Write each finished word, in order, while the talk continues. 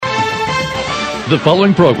The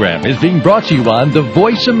following program is being brought to you on the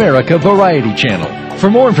Voice America Variety Channel. For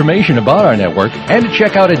more information about our network and to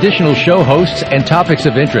check out additional show hosts and topics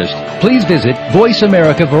of interest, please visit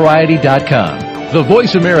VoiceAmericaVariety.com. The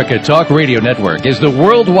Voice America Talk Radio Network is the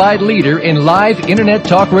worldwide leader in live Internet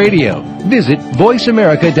talk radio. Visit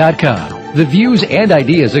VoiceAmerica.com. The views and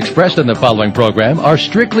ideas expressed in the following program are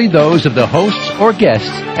strictly those of the hosts or guests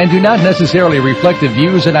and do not necessarily reflect the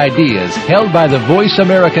views and ideas held by the Voice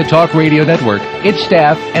America Talk Radio Network, its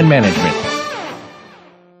staff, and management.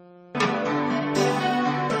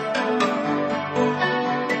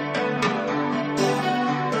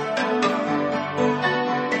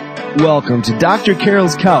 Welcome to Dr.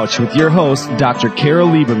 Carol's Couch with your host, Dr. Carol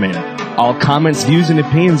Lieberman. All comments, views, and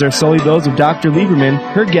opinions are solely those of Dr. Lieberman,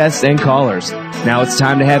 her guests, and callers. Now it's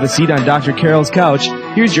time to have a seat on Dr. Carol's Couch.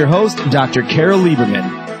 Here's your host, Dr. Carol Lieberman.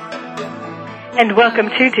 And welcome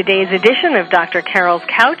to today's edition of Dr. Carol's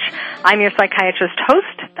Couch. I'm your psychiatrist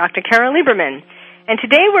host, Dr. Carol Lieberman. And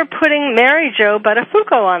today we're putting Mary Jo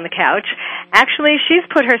Buttafuoco on the couch. Actually, she's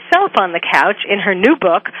put herself on the couch in her new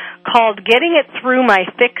book called Getting It Through My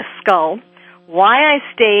Thick Skull, Why I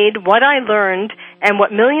Stayed, What I Learned, and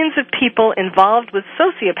What Millions of People Involved with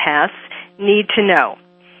Sociopaths Need to Know.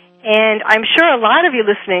 And I'm sure a lot of you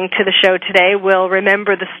listening to the show today will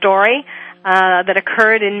remember the story that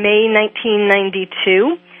occurred in May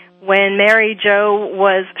 1992 when Mary Jo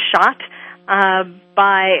was shot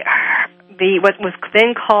by what was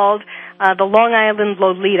then called the Long Island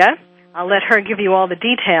Lolita. I'll let her give you all the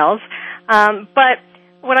details. But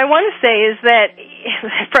what I want to say is that,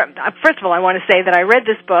 first of all, I want to say that I read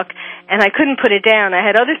this book and I couldn't put it down. I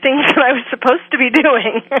had other things that I was supposed to be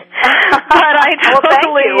doing. But I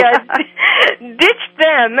totally ditched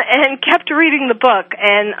them and kept reading the book.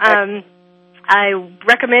 And I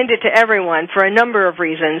recommend it to everyone for a number of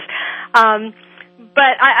reasons.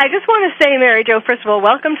 But I just want to say, Mary Jo, first of all,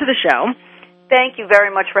 welcome to the show. Thank you very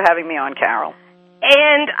much for having me on, Carol.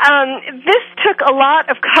 And this took a lot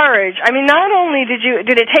of courage. I mean, not only did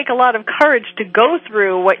it take a lot of courage to go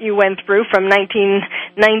through what you went through from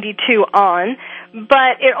 1992 on,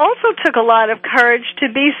 but it also took a lot of courage to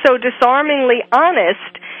be so disarmingly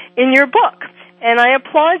honest in your book. And I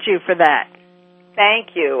applaud you for that.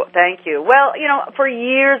 Thank you. Thank you. Well, you know, for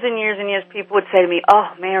years and years and years, people would say to me,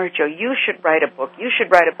 "Oh, Mary Jo, you should write a book. You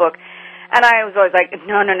should write a book." And I was always like,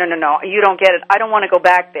 no, you don't get it. I don't want to go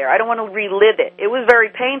back there. I don't want to relive it. It was very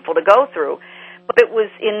painful to go through. But it was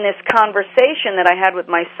in this conversation that I had with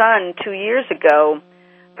my son 2 years ago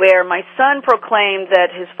where my son proclaimed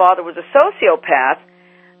that his father was a sociopath,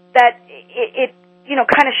 that it you know,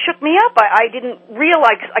 kind of shook me up. I didn't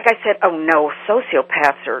realize, like I said, oh, no,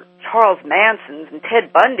 sociopaths are Charles Mansons and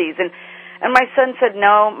Ted Bundys. And my son said,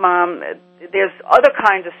 no, Mom, there's other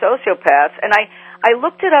kinds of sociopaths. And I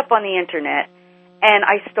looked it up on the Internet, and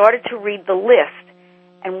I started to read the list.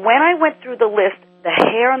 And when I went through the list, the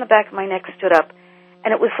hair on the back of my neck stood up,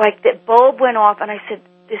 and it was like the bulb went off, and I said,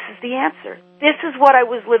 this is the answer. This is what I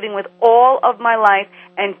was living with all of my life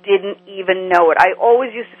and didn't even know it. I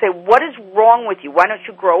always used to say, what is wrong with you? Why don't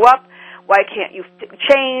you grow up? Why can't you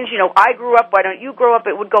change? You know, I grew up. Why don't you grow up?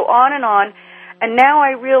 It would go on. And now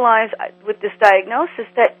I realize with this diagnosis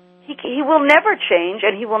that he will never change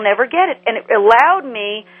and he will never get it. And it allowed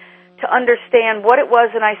me to understand what it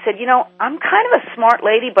was. And I said, you know, I'm kind of a smart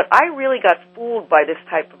lady, but I really got fooled by this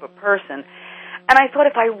type of a person. And I thought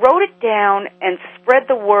if I wrote it down and spread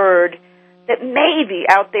the word that maybe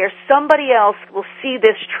out there somebody else will see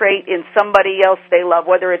this trait in somebody else they love,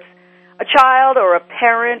 whether it's a child or a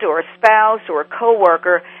parent or a spouse or a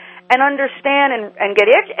coworker, and understand and get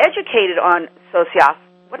educated on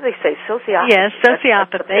what do they say, sociopathy? Yes,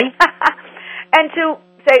 sociopathy. And to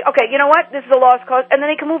say, okay, you know what, this is a lost cause, and then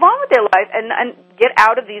they can move on with their life and get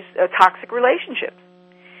out of these toxic relationships.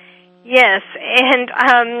 Yes, and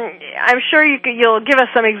I'm sure you'll give us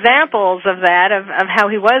some examples of that, of how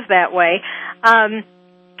he was that way. And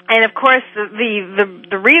of course,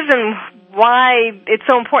 the reason why it's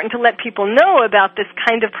so important to let people know about this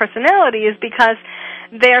kind of personality is because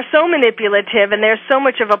they are so manipulative and there's so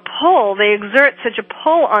much of a pull, they exert such a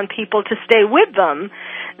pull on people to stay with them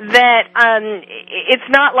that it's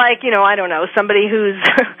not like, you know, I don't know, somebody who's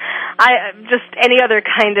just any other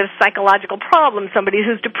kind of psychological problem, somebody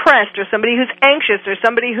who's depressed or somebody who's anxious or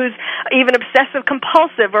somebody who's even obsessive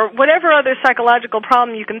compulsive or whatever other psychological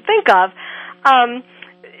problem you can think of.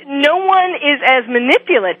 No one is as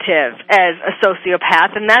manipulative as a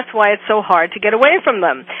sociopath, and that's why it's so hard to get away from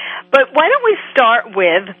them. But why don't we start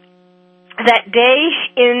with that day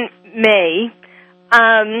in May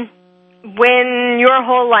when your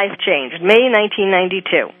whole life changed, May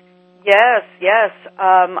 1992. Yes, yes.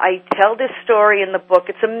 I tell this story in the book.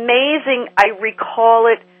 It's amazing. I recall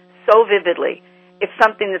it so vividly. It's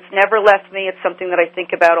something that's never left me. It's something that I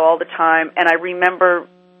think about all the time, and I remember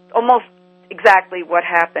almost exactly what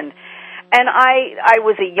happened. And I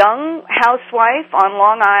was a young housewife on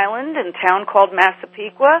Long Island in a town called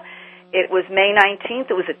Massapequa. It was May 19th.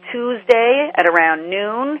 It was a Tuesday at around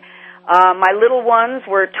noon. My little ones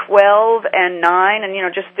were 12 and 9 and,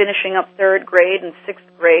 just finishing up 3rd grade and 6th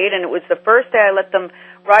grade, and it was the first day I let them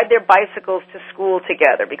ride their bicycles to school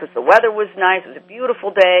together because the weather was nice. It was a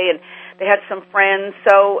beautiful day, and they had some friends.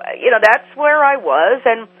 So, that's where I was,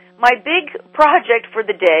 and my big project for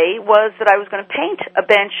the day was that I was going to paint a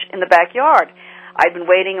bench in the backyard. I've been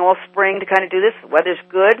waiting all spring to kind of do this. The weather's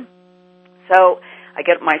good. So I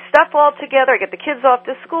get my stuff all together. I get the kids off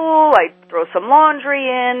to school. I throw some laundry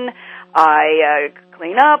in. I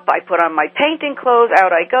clean up. I put on my painting clothes.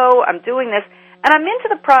 Out I go. I'm doing this. And I'm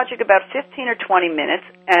into the project about 15 or 20 minutes,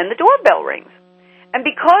 and the doorbell rings. And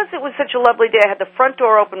because it was such a lovely day, I had the front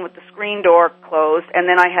door open with the screen door closed, and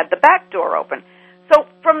then I had the back door open. So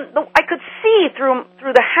I could see through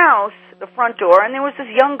the house, the front door, and there was this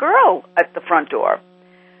young girl at the front door.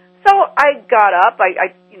 So I got up,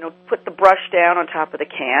 I put the brush down on top of the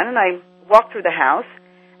can, and I walked through the house,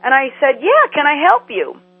 and I said, "Yeah, can I help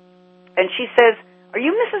you?" And she says, "Are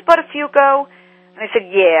you Mrs. Buttafuoco?" And I said,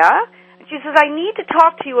 "Yeah." And she says, "I need to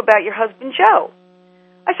talk to you about your husband, Joe."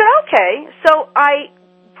 I said, "Okay." So I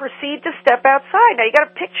proceed to step outside. Now, you got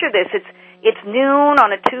to picture this. It's noon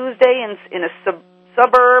on a Tuesday in a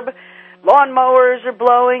suburb. Lawnmowers are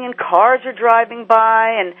blowing and cars are driving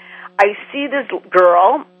by, and I see this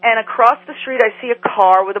girl, and across the street I see a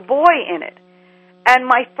car with a boy in it. And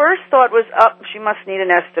my first thought was, she must need an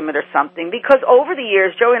estimate or something, because over the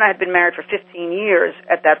years, Joey and I had been married for 15 years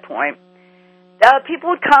at that point.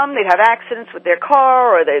 People would come, they'd have accidents with their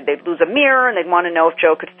car, or they'd lose a mirror, and they'd want to know if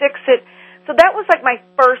Joe could fix it. So that was like my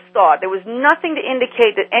first thought. There was nothing to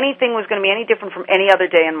indicate that anything was going to be any different from any other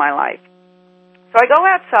day in my life. So I go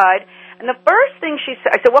outside, and the first thing she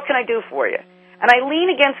said, I said, "What can I do for you?" And I lean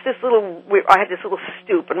against I had this little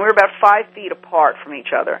stoop, and we were about 5 feet apart from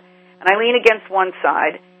each other. And I lean against one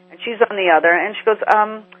side, and she's on the other, and she goes,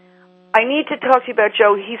 "I need to talk to you about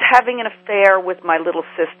Joe. He's having an affair with my little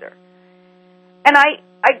sister." And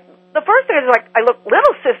the first thing is I look,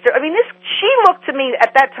 little sister? I mean, she looked to me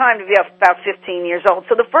at that time to be about 15 years old.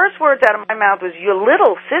 So the first words out of my mouth was, "Your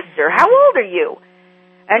little sister? How old are you?"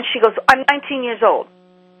 And she goes, "I'm 19 years old.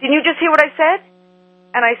 Didn't you just hear what I said?"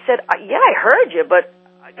 And I said, "Yeah, I heard you, but,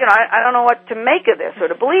 I don't know what to make of this or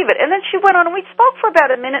to believe it." And then she went on, and we spoke for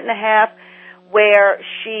about a minute and a half, where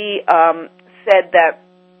she said that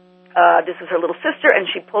this is her little sister, and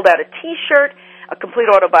she pulled out a T-shirt, a complete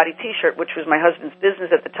auto body T-shirt, which was my husband's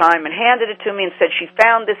business at the time, and handed it to me and said she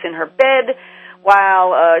found this in her bed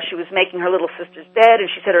while she was making her little sister's bed, and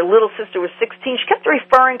she said her little sister was 16. She kept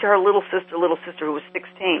referring to her little sister who was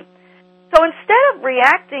 16. So instead of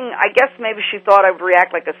reacting, I guess maybe she thought I would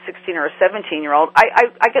react like a 16 or a 17-year-old, I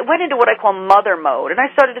went into what I call mother mode, and I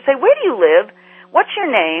started to say, "Where do you live? What's your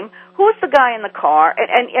name? Who's the guy in the car?"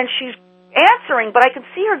 And she's answering, but I could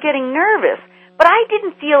see her getting nervous. But I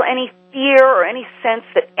didn't feel any fear or any sense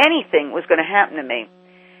that anything was going to happen to me.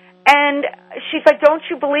 And she's like, "Don't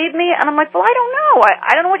you believe me?" And I'm like, "Well, I don't know.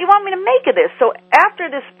 I don't know what you want me to make of this." So after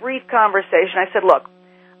this brief conversation, I said, "Look,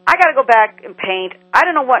 I got to go back and paint. I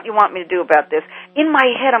don't know what you want me to do about this." In my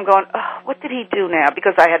head, I'm going, what did he do now?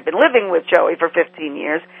 Because I had been living with Joey for 15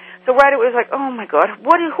 years. So right away, it was like, oh, my God,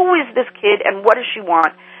 who is this kid, and what does she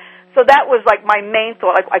want? So that was like my main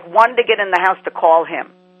thought. I wanted to get in the house to call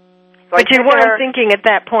him. So but you weren't thinking at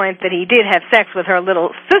that point that he did have sex with her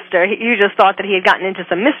little sister. You just thought that he had gotten into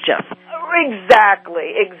some mischief.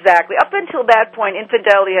 Exactly. Up until that point,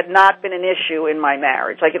 infidelity had not been an issue in my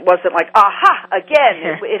marriage. Like, it wasn't like, aha,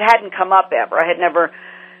 again. It hadn't come up ever. I had never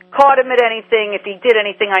caught him at anything. If he did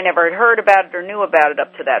anything, I never had heard about it or knew about it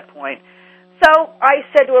up to that point. So I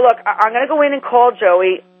said to her, "Look, I'm going to go in and call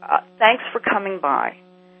Joey. Thanks for coming by."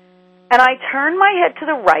 And I turned my head to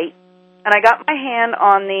the right, and I got my hand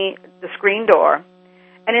on the screen door.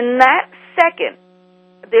 And in that second,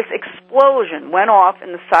 this explosion went off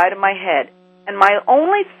in the side of my head, and my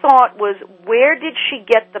only thought was, where did she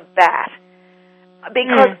get the bat?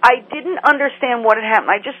 Because I didn't understand what had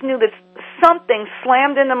happened. I just knew that something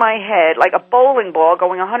slammed into my head like a bowling ball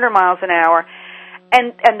going 100 miles an hour,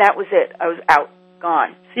 and that was it. I was out,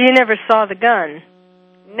 gone. So you never saw the gun?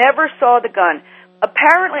 Never saw the gun.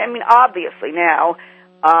 Apparently, obviously now,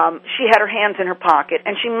 she had her hands in her pocket,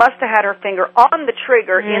 and she must have had her finger on the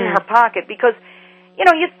trigger in her pocket because,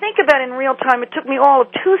 you think about it in real time, it took me all of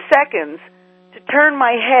 2 seconds to turn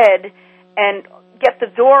my head and get the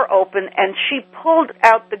door open, and she pulled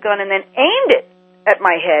out the gun and then aimed it at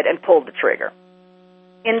my head and pulled the trigger.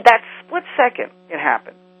 In that split second, it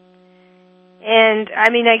happened. And,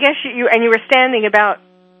 I mean, I guess you were standing about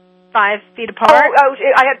 5 feet apart? Oh,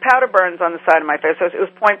 I had powder burns on the side of my face, so it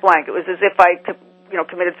was point blank. It was as if I,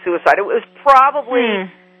 committed suicide. It was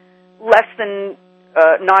probably less than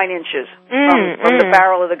 9 inches from the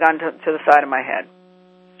barrel of the gun to the side of my head.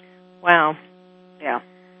 Wow. Yeah.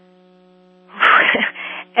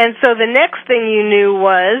 And so the next thing you knew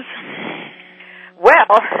was?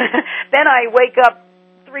 Well, then I wake up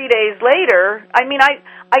 3 days later. I mean, I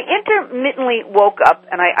intermittently woke up,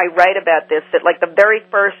 and I write about this, that like the very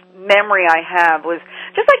first memory I have was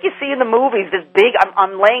just like you see in the movies, this big,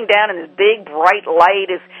 I'm laying down and this big bright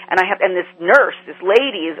light is, and this nurse, this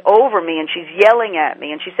lady is over me and she's yelling at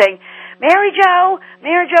me and she's saying, Mary Jo,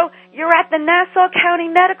 you're at the Nassau County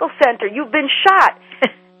Medical Center. You've been shot.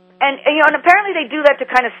 And apparently they do that to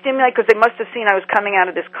kind of stimulate, because they must have seen I was coming out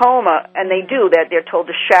of this coma, and they do that. They're told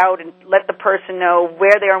to shout and let the person know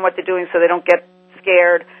where they are and what they're doing so they don't get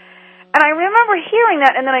scared. And I remember hearing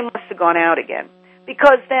that, and then I must have gone out again.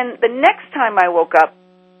 Because then the next time I woke up,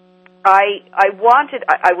 I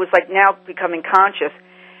was like now becoming conscious,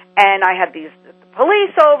 and I had the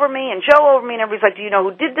police over me and Joe over me, and everybody's like, do you know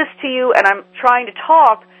who did this to you? And I'm trying to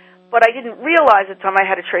talk, but I didn't realize at the time I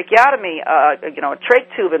had a tracheotomy, a trach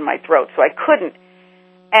tube in my throat, so I couldn't.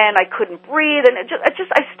 And I couldn't breathe, and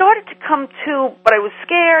I started to come to, but I was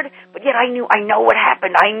scared, but yet I know what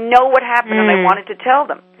happened. I know what happened, and I wanted to tell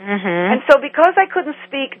them. Mm-hmm. And so because I couldn't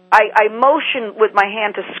speak, I motioned with my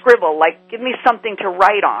hand to scribble, like, give me something to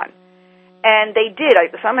write on. And they did.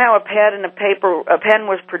 Somehow a pad and a pen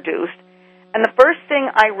was produced, and the first thing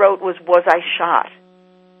I wrote was I shot?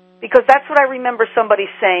 Because that's what I remember somebody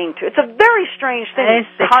saying to. It's a very strange thing,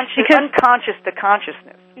 unconscious to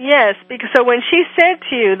consciousness. Yes, because so when she said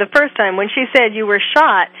to you the first time, when she said you were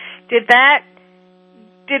shot, did that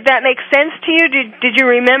make sense to you? Did you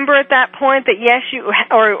remember at that point that yes, you,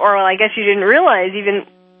 or I guess you didn't realize even,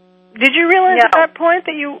 did you realize at that point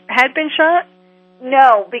that you had been shot?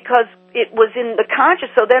 No, because it was in the conscious.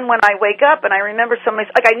 So then when I wake up and I remember somebody,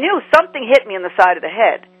 like I knew something hit me in the side of the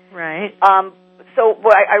head. Right. So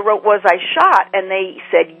I wrote, was I shot? And they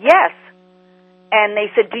said yes. And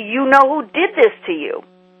they said, do you know who did this to you?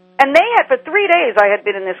 And they had, for 3 days, I had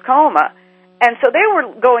been in this coma. And so they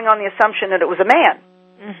were going on the assumption that it was a man.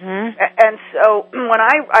 Mm-hmm. And so when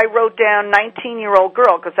I wrote down 19-year-old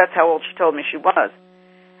girl, because that's how old she told me she was,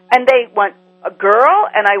 and they went, a girl?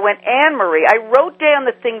 And I went, Anne-Marie. I wrote down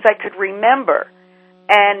the things I could remember.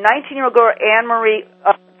 And 19-year-old girl, Anne-Marie,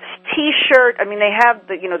 T-shirt. I mean, they have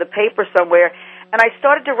the paper somewhere. And I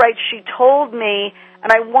started to write, she told me,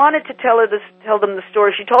 and I wanted to tell them the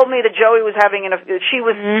story. She told me that Joey was having her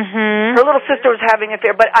little sister was having an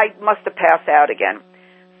affair, but I must have passed out again.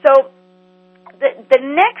 So the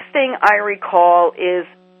next thing I recall is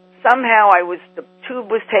somehow the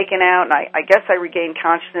tube was taken out, and I guess I regained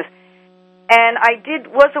consciousness. And I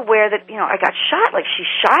was aware that, I got shot, like she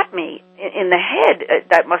shot me in the head.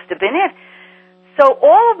 That must have been it. So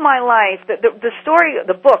all of my life, the story,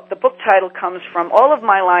 the book title comes from all of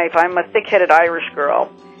my life. I'm a thick-headed Irish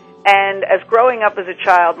girl. And as growing up as a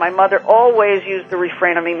child, my mother always used the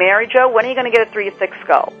refrain on me, Mary Jo, when are you going to get it through your thick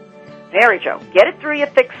skull? Mary Jo, get it through your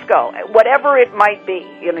thick skull, whatever it might be.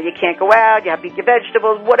 You can't go out, you have to eat your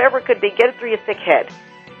vegetables, whatever it could be, get it through your thick head.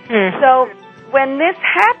 So when this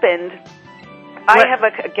happened, I have a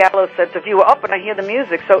gallows sense of view. Up and I hear the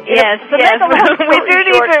music. So yes. We do need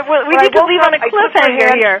to leave on a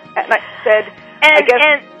cliffhanger here. And I said, I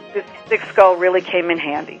guess this thick skull really came in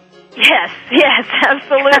handy. Yes,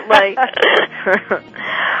 absolutely.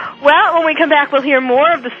 Well, when we come back, we'll hear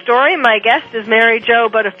more of the story. My guest is Mary Jo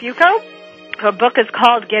Buttafuoco. Her book is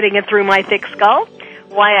called Getting It Through My Thick Skull,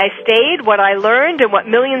 Why I Stayed, What I Learned, and What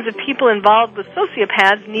Millions of People Involved with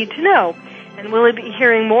Sociopaths Need to Know. And we'll be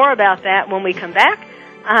hearing more about that when we come back.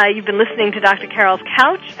 You've been listening to Dr. Carol's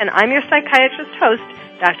Couch, and I'm your psychiatrist host,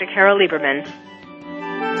 Dr. Carol Lieberman.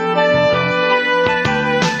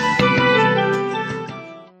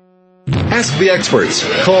 Ask the experts.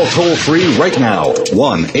 Call toll-free right now,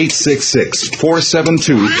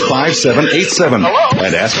 1-866-472-5787.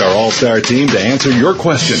 And ask our All-Star team to answer your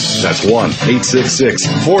question. That's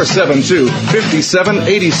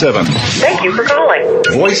 1-866-472-5787. Thank you for calling.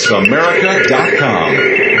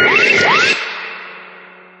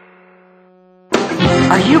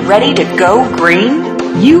 VoiceAmerica.com. Are you ready to go green?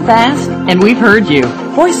 You've asked, and we've heard you.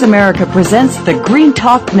 Voice America presents the Green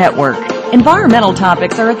Talk Network. Environmental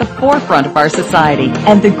topics are at the forefront of our society,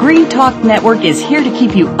 and the Green Talk Network is here to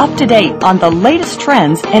keep you up to date on the latest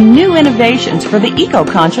trends and new innovations for the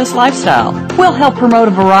eco-conscious lifestyle. We'll help promote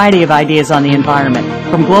a variety of ideas on the environment,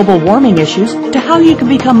 from global warming issues to how you can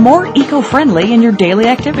become more eco-friendly in your daily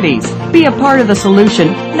activities. Be a part of the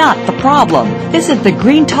solution, not the problem. Visit the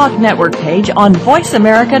Green Talk Network page on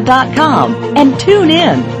voiceamerica.com and tune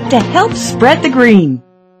in to help spread the green.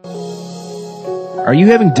 Are you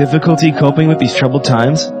having difficulty coping with these troubled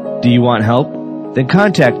times? Do you want help? Then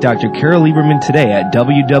contact Dr. Carol Lieberman today at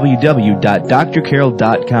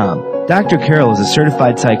www.drcarol.com. Dr. Carol is a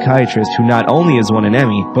certified psychiatrist who not only has won an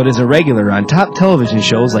Emmy, but is a regular on top television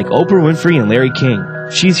shows like Oprah Winfrey and Larry King.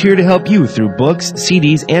 She's here to help you through books,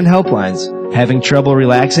 CDs, and helplines. Having trouble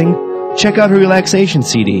relaxing? Check out her relaxation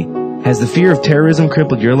CD. Has the fear of terrorism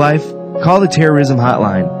crippled your life? Call the terrorism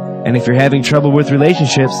hotline. And if you're having trouble with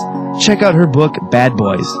relationships, check out her book, Bad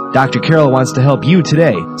Boys. Dr. Carol wants to help you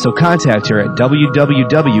today, so contact her at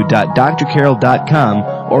www.drcarol.com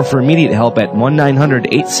or for immediate help at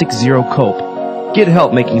 1-900-860-COPE. Get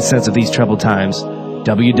help making sense of these troubled times.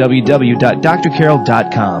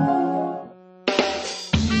 www.drcarol.com.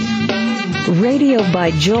 Radio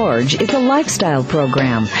by George is a lifestyle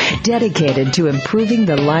program dedicated to improving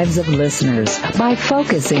the lives of listeners by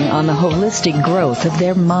focusing on the holistic growth of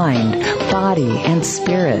their mind, body, and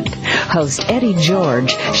spirit. Host Eddie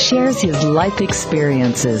George shares his life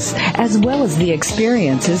experiences as well as the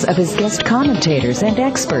experiences of his guest commentators and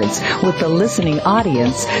experts with the listening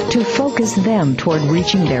audience to focus them toward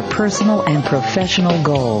reaching their personal and professional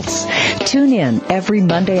goals. Tune in every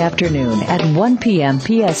Monday afternoon at 1 p.m.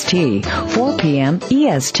 PST, 4 p.m.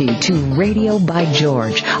 EST to Radio by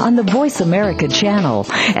George on the Voice America channel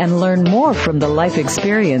and learn more from the life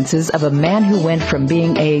experiences of a man who went from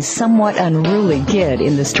being a somewhat unruly kid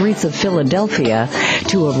in the streets of Philadelphia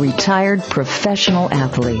to a retired professional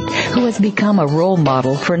athlete who has become a role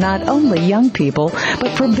model for not only young people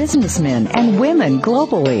but for businessmen and women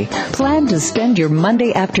globally. Plan to spend your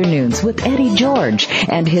Monday afternoons with Eddie George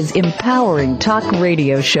and his empowering talk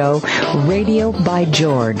radio show, Radio by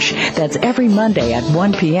George. That's every Monday at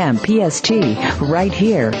 1 p.m. PST, right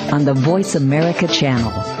here on the Voice America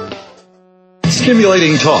channel.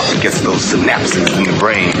 Stimulating talk. Gets those synapses in the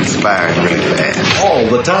brain firing really fast. All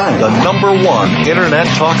the time. The #1 Internet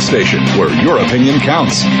talk station where your opinion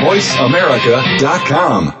counts.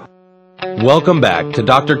 VoiceAmerica.com. Welcome back to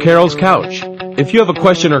Dr. Carol's Couch. If you have a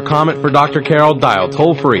question or comment for Dr. Carol, dial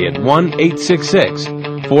toll-free at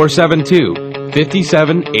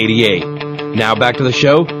 1-866-472-5788. Now back to the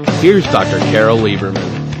show. Here's Dr. Carol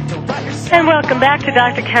Lieberman. And welcome back to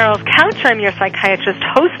Dr. Carol's Couch. I'm your psychiatrist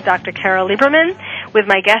host, Dr. Carol Lieberman, with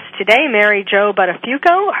my guest today, Mary Jo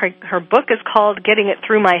Buttafuoco. Her book is called Getting It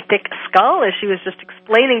Through My Thick Skull, as she was just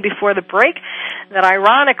explaining before the break, that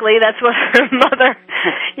ironically that's what her mother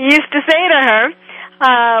used to say to her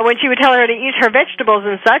when she would tell her to eat her vegetables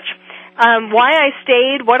and such. Why I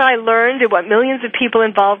stayed, what I learned, and what millions of people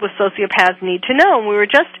involved with sociopaths need to know. And we were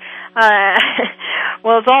just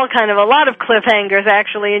well, it's all kind of a lot of cliffhangers,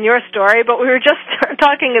 actually, in your story, but we were just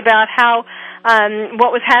talking about how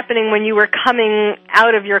what was happening when you were coming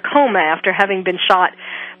out of your coma after having been shot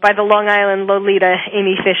by the Long Island Lolita,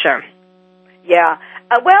 Amy Fisher. Yeah.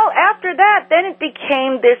 Well, after that, then it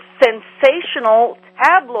became this sensational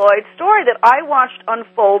tabloid story that I watched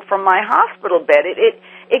unfold from my hospital bed.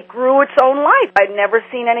 It grew its own life. I'd never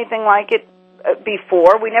seen anything like it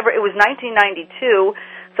before. It was 1992.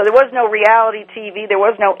 So there was no reality TV, there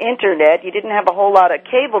was no internet, you didn't have a whole lot of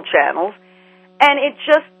cable channels, and it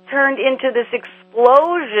just turned into this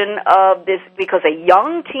explosion of this, because a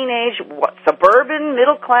young teenage, suburban,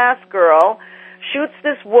 middle-class girl shoots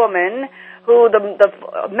this woman who, the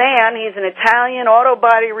man, he's an Italian auto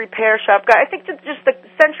body repair shop guy. I think just the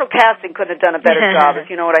central casting couldn't have done a better job, if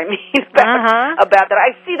you know what I mean, about that.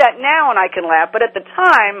 I see that now and I can laugh, but at the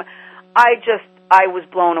time, I was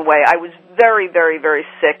blown away. I was very, very, very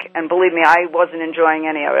sick, and believe me, I wasn't enjoying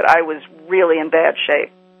any of it. I was really in bad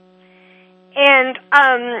shape. And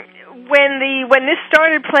when this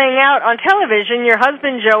started playing out on television, your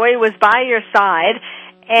husband Joey was by your side.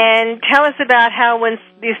 And tell us about how when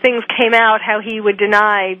these things came out, how he would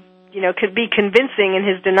deny, could be convincing in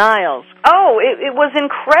his denials. Oh, it was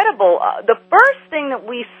incredible. The first thing that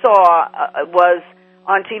we saw was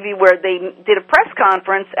on TV where they did a press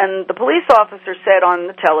conference, and the police officer said on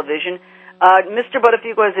the television, Mr.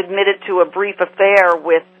 Buttafuoco has admitted to a brief affair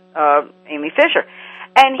with Amy Fisher.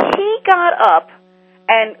 And he got up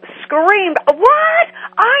and screamed, "What?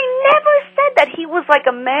 I never said that." He was like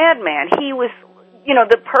a madman. He was,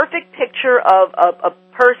 the perfect picture of a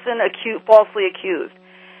person falsely accused.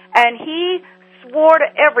 And he swore to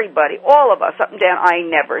everybody, all of us, up and down, I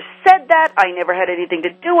never said that. I never had anything to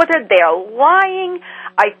do with her. They are lying.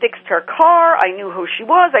 I fixed her car. I knew who she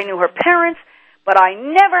was. I knew her parents. But I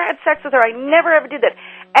never had sex with her. I never ever did that.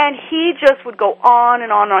 And he just would go on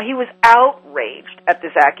and on and on. He was outraged at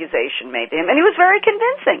this accusation made to him. And he was very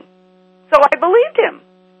convincing. So I believed him.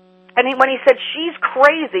 And when he said, she's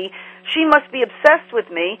crazy, she must be obsessed with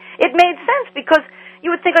me, it made sense because you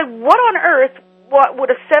would think, like, what on earth what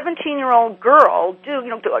would a 17-year-old girl do?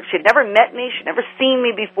 She had never met me. She'd never seen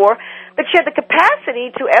me before. But she had the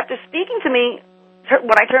capacity to, after speaking to me,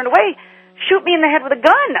 when I turned away, shoot me in the head with a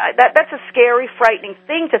gun. That's a scary, frightening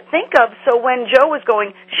thing to think of. So when Joe was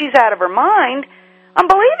going, she's out of her mind, I'm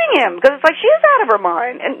believing him because it's like she is out of her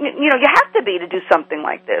mind. And, you have to be to do something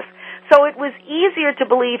like this. So it was easier to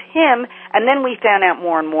believe him, and then we found out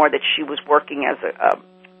more and more that she was working as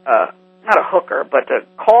not a hooker, but a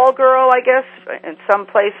call girl, I guess, in some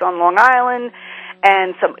place on Long Island,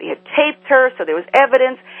 and somebody had taped her, so there was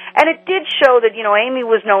evidence. And it did show that, Amy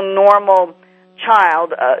was no normal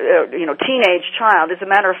child, teenage child. As a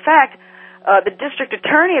matter of fact, the district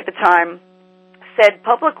attorney at the time said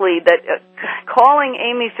publicly that calling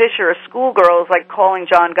Amy Fisher a schoolgirl is like calling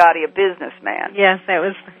John Gotti a businessman. Yes, that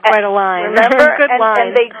was quite a line. Remember? Good line.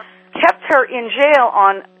 And they kept her in jail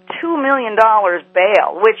on $2 million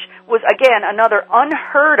bail, which was, again, another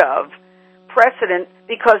unheard of precedent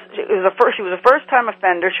because she was a first-time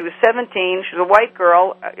offender. She was 17. She was a white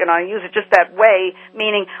girl. I use it just that way,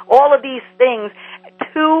 meaning all of these things,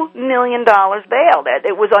 $2 million bail.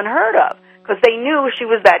 It was unheard of because they knew she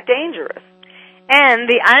was that dangerous. And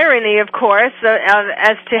the irony, of course,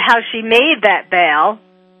 as to how she made that bail.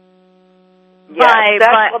 Yes,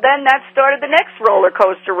 well, then that started the next roller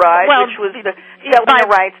coaster ride, which was selling the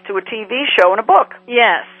rights to a TV show and a book.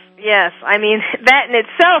 Yes. I mean, that in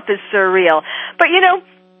itself is surreal. But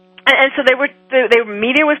and so the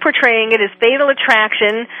media was portraying it as Fatal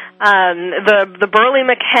Attraction, the burly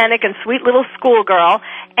mechanic and sweet little schoolgirl,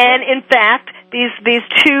 and in fact, these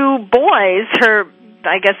two boys,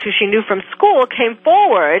 I guess who she knew from school, came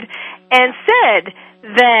forward and said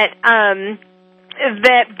that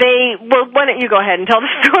they, well, why don't you go ahead and tell the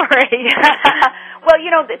story? Well,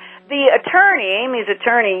 the attorney, Amy's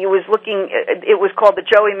attorney, was looking, it was called the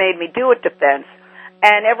Joey Made Me Do It defense,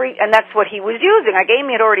 and that's what he was using. Like,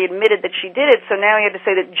 Amy had already admitted that she did it, so now he had to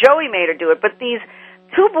say that Joey made her do it. But these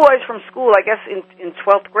two boys from school, I guess in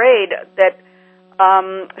 12th grade, that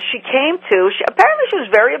she came to, apparently she was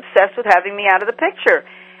very obsessed with having me out of the picture.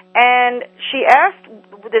 And she asked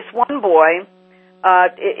this one boy,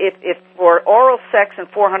 if for oral sex and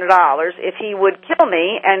 $400, if he would kill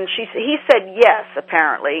me, and he said yes,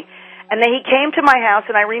 apparently. And then he came to my house,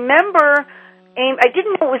 and I remember, I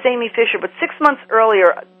didn't know it was Amy Fisher, but 6 months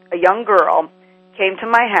earlier, a young girl came to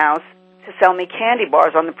my house to sell me candy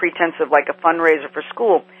bars on the pretense of like a fundraiser for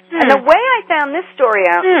school. And the way I found this story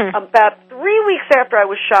out, about 3 weeks after I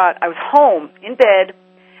was shot, I was home in bed,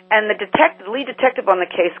 and the lead detective on the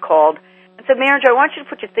case called and said, Mary Jo, I want you to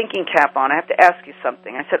put your thinking cap on. I have to ask you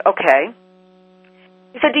something. I said, okay.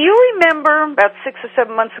 He said, do you remember about 6 or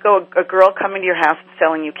 7 months ago a girl coming to your house and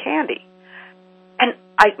selling you candy? And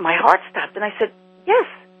my heart stopped, and I said, yes.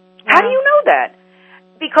 How do you know that?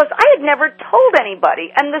 Because I had never told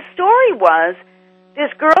anybody. And the story was,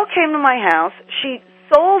 this girl came to my house. She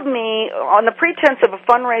sold me, on the pretense of a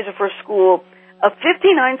fundraiser for a school, a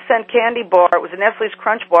 59-cent candy bar. It was a Nestle's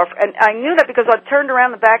Crunch Bar. And I knew that because I turned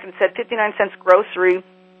around the back and said 59 cents grocery.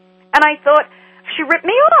 And I thought, she ripped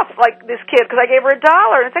me off, like this kid, because I gave her $1.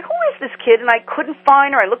 And it's like, who is this kid? And I couldn't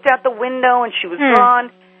find her. I looked out the window, and she was gone.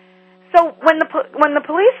 So when the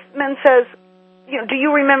policeman says, do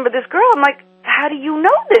you remember this girl? I'm like, how do you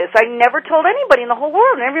know this? I never told anybody in the whole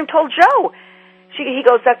world. I never even told Joe. He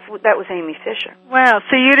goes, that was Amy Fisher. Wow.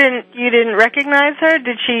 So you didn't recognize her?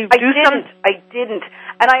 Did she do something? I didn't.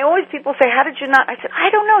 And people say, how did you not? I said,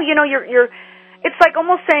 I don't know. You're. It's like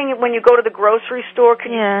almost saying when you go to the grocery store,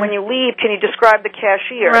 when you leave, can you describe the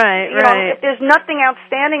cashier? Right. If there's nothing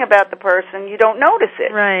outstanding about the person, you don't notice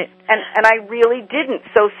it. Right. And I really didn't.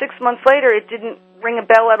 So 6 months later, it didn't ring a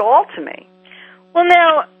bell at all to me. Well,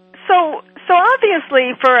 now, so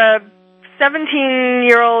obviously for a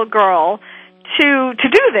 17-year-old girl to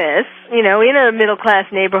do this, in a middle-class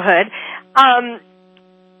neighborhood,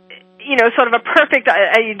 sort of a perfect,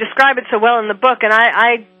 you describe it so well in the book, and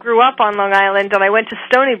I grew up on Long Island, and I went to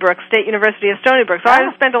Stony Brook, State University of Stony Brook, so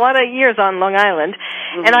I spent a lot of years on Long Island,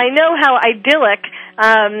 and I know how idyllic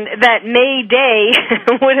that May Day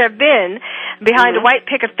would have been behind a white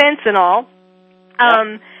picket fence and all.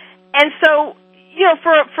 And so,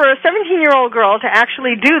 for a 17-year-old girl to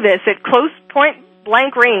actually do this at close point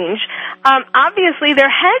blank range. Obviously, there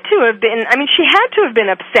had to have been, she had to have been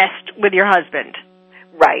obsessed with your husband.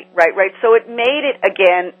 Right. So it made it,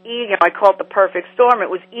 again, I call it the perfect storm. It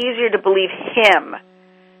was easier to believe him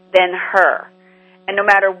than her. And no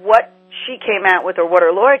matter what she came out with or what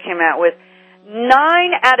her lawyer came out with,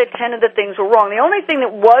 9 out of 10 of the things were wrong. The only thing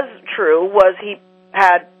that was true was he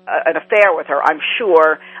had an affair with her, I'm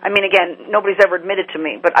sure. Again, nobody's ever admitted to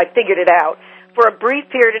me, but I figured it out for a brief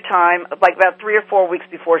period of time, like about 3 or 4 weeks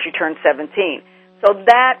before she turned 17. So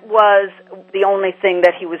that was the only thing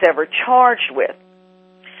that he was ever charged with.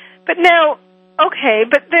 But now, okay,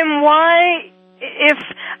 but then why,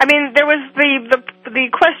 there was the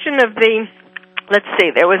question of the, let's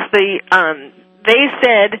see, there was the, they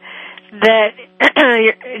said that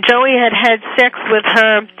Joey had sex with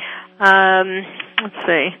her, let's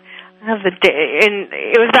see, I have the day, and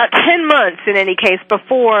it was about 10 months in any case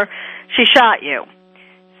before she shot you.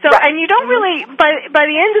 So, right. And you don't really, by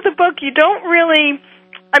the end of the book, you don't really,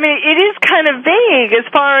 it is kind of vague as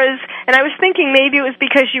far as, and I was thinking maybe it was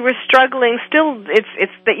because you were struggling still,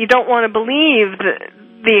 it's that you don't want to believe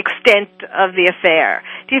the extent of the affair.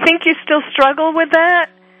 Do you think you still struggle with that?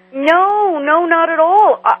 No, not at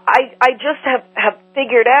all. I just have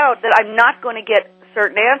figured out that I'm not going to get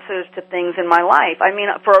certain answers to things in my life.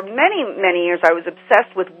 For many, many years I was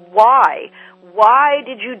obsessed with why. Why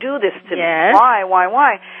did you do this to me?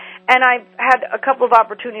 Why? And I've had a couple of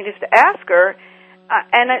opportunities to ask her,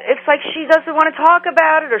 and it's like she doesn't want to talk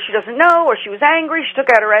about it, or she doesn't know, or she was angry, she took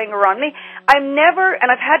out her anger on me. I've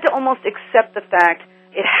had to almost accept the fact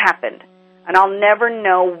it happened, and I'll never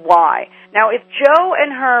know why. Now, if Joe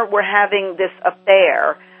and her were having this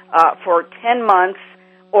affair for 10 months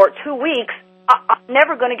or 2 weeks, I'm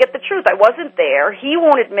never going to get the truth. I wasn't there. He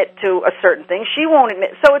won't admit to a certain thing. She won't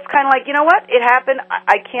admit. So it's kind of like, you know what? It happened.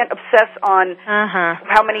 I can't obsess on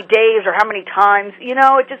how many days or how many times. It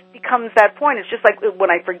just becomes that point. It's just like when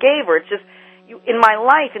I forgave her. It's just, in my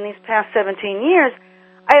life, in these past 17 years,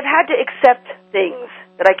 I have had to accept things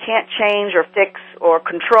that I can't change or fix or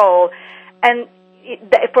control. And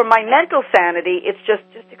for my mental sanity, it's just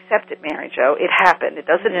accept it, Mary Jo. It happened. It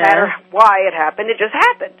doesn't matter why it happened. It just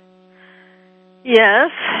happened. Yes.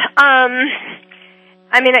 I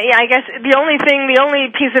guess the only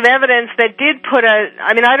piece of evidence that did put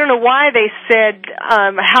I don't know why they said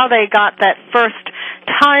how they got that first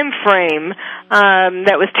time frame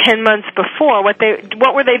that was 10 months before. What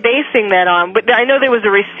were they basing that on? But I know there was a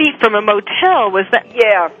receipt from a motel. Was that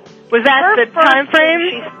the time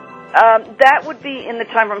frame? That would be in the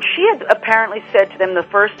time frame. She had apparently said to them the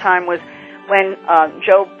first time was when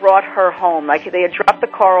Joe brought her home. Like, they had dropped the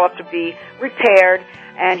car off to be repaired,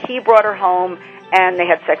 and he brought her home, and they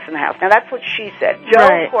had sex in the house. Now, that's what she said.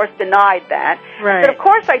 Joe, of course, denied that. Right. But, of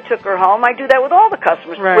course, I took her home. I do that with all the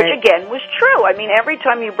customers, which, again, was true. Every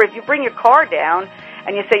time you bring your car down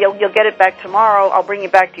and you say, you'll get it back tomorrow, I'll bring you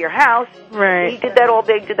back to your house. Right. He did that all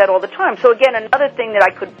day, did that all the time. So, again, another thing that I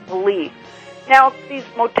could believe. Now, these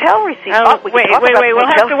motel receipts... wait. We'll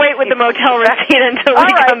have to wait with the motel receipt until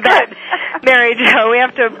we come back. Mary Jo, we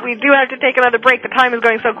do have to take another break. The time is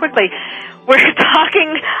going so quickly.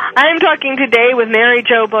 I'm talking today with Mary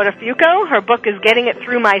Jo Buttafuoco. Her book is Getting It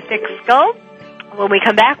Through My Thick Skull. When we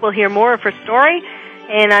come back, we'll hear more of her story,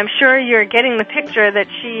 and I'm sure you're getting the picture that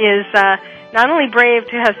she is not only brave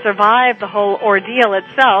to have survived the whole ordeal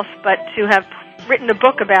itself, but to have written a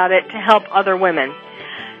book about it to help other women.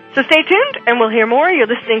 So stay tuned, and we'll hear more. You're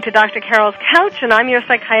listening to Dr. Carol's Couch, and I'm your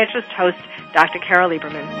psychiatrist host, Dr. Carol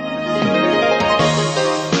Lieberman.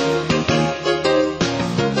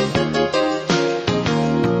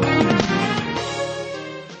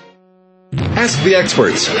 Ask the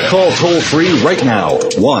experts. Call toll-free right now,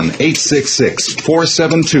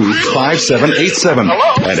 1-866-472-5787.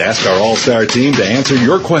 And ask our All-Star team to answer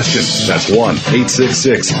your question. That's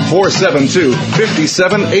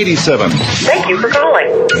 1-866-472-5787. Thank you for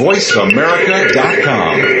calling.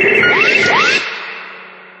 VoiceAmerica.com.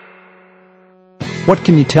 What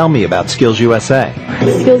can you tell me about Skills USA?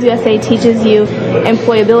 Skills USA teaches you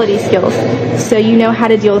employability skills. So you know how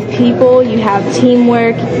to deal with people, you have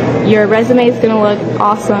teamwork, your resume is going to look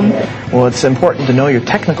awesome. Well, it's important to know your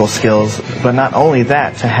technical skills, but not only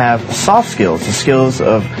that, to have soft skills, the skills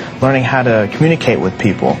of learning how to communicate with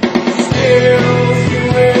people. Skills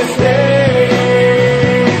USA,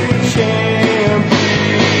 champions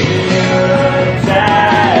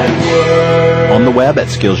at work. On the web at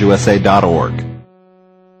skillsusa.org.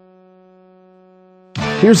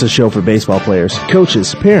 Here's a show for baseball players,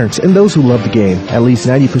 coaches, parents, and those who love the game. At least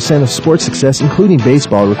 90% of sports success, including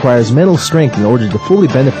baseball, requires mental strength in order to fully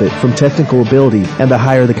benefit from technical ability. And the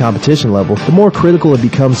higher the competition level, the more critical it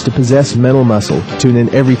becomes to possess mental muscle. Tune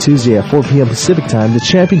in every Tuesday at 4 p.m. Pacific Time to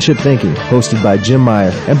Championship Thinking, hosted by Jim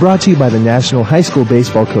Meyer, and brought to you by the National High School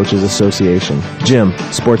Baseball Coaches Association. Jim,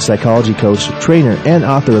 sports psychology coach, trainer, and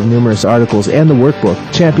author of numerous articles and the workbook,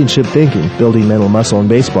 Championship Thinking, Building Mental Muscle in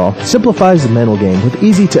Baseball, simplifies the mental game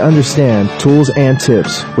with easy-to-understand tools and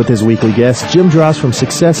tips. With his weekly guests, Jim draws from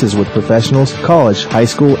successes with professionals, college, high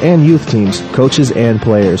school, and youth teams, coaches, and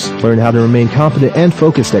players. Learn how to remain confident and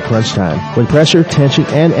focused at crunch time, when pressure, tension,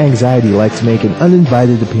 and anxiety like to make an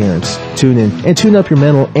uninvited appearance. Tune in and tune up your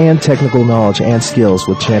mental and technical knowledge and skills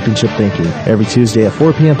with Championship Thinking every Tuesday at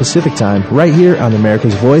 4 p.m. Pacific Time, right here on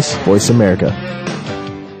America's Voice, Voice America.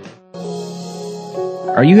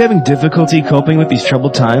 Are you having difficulty coping with these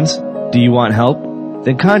troubled times? Do you want help?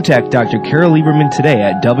 Then contact Dr. Carol Lieberman today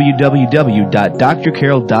at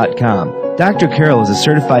www.drcarol.com. Dr. Carol is a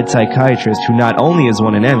certified psychiatrist who not only has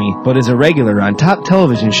won an Emmy, but is a regular on top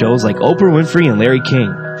television shows like Oprah Winfrey and Larry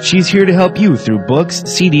King. She's here to help you through books,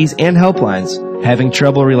 CDs, and helplines. Having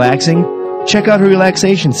trouble relaxing? Check out her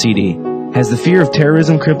relaxation CD. Has the fear of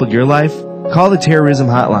terrorism crippled your life? Call the terrorism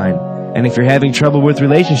hotline. And if you're having trouble with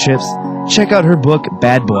relationships, check out her book,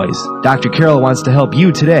 Bad Boys. Dr. Carol wants to help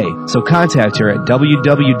you today, so contact her at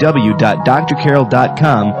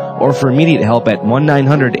www.drcarol.com or for immediate help at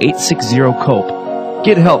 1-900-860-COPE.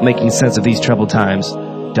 Get help making sense of these troubled times.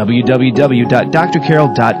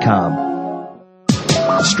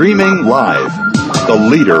 www.drcarol.com. Streaming live. The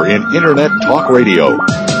leader in Internet talk radio.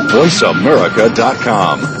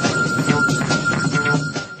 VoiceAmerica.com.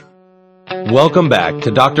 Welcome back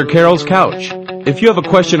to Dr. Carol's Couch. If you have a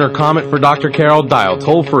question or comment for Dr. Carol, dial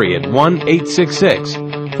toll-free at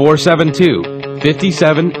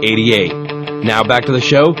 1-866-472-5788. Now back to the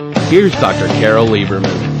show. Here's Dr. Carol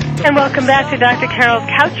Lieberman. And welcome back to Dr. Carol's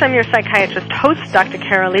Couch. I'm your psychiatrist host, Dr.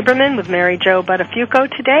 Carol Lieberman, with Mary Jo Buttafuoco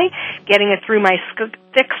today. Getting It Through My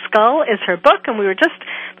Thick Skull is her book, and we were just,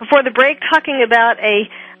 before the break, talking about the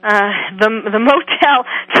motel.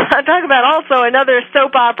 Talk about also another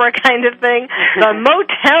soap opera kind of thing, the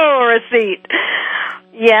motel receipt.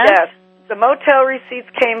 Yes, the motel receipts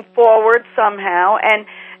came forward somehow, and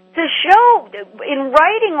to show, in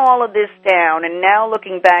writing all of this down and now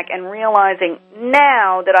looking back and realizing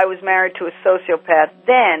now that I was married to a sociopath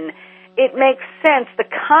then, it makes sense, the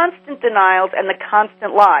constant denials and the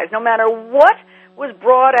constant lies. No matter what was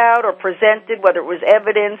brought out or presented, whether it was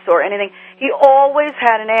evidence or anything, he always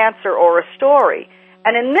had an answer or a story.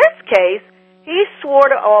 And in this case, he swore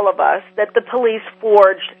to all of us that the police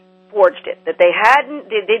forged it, that they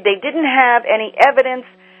didn't have any evidence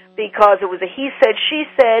because it was a he said, she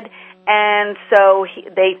said, and so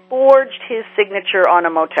they forged his signature on a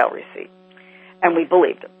motel receipt. And we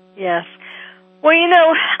believed him. Yes. Well,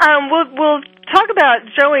 we'll talk about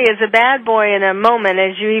Joey as a bad boy in a moment.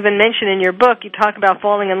 As you even mentioned in your book, you talk about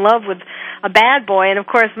falling in love with a bad boy. And, of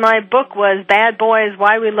course, my book was Bad Boys,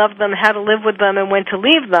 Why We Love Them, How to Live With Them, and When to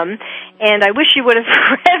Leave Them. And I wish you would have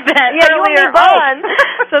read that earlier on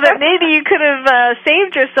so that maybe you could have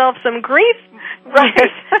saved yourself some grief.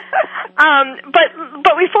 Right. But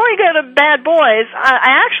before we go to Bad Boys,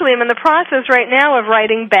 I actually am in the process right now of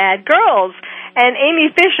writing Bad Girls. And Amy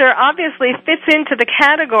Fisher obviously fits into the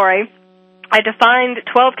category. I defined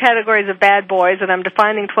 12 categories of bad boys, and I'm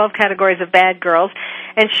defining 12 categories of bad girls.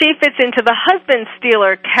 And she fits into the husband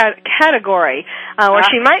stealer category, or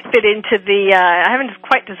she might fit into the, I haven't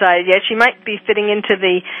quite decided yet, she might be fitting into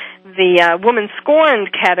the woman scorned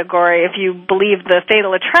category, if you believe the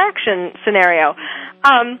Fatal Attraction scenario.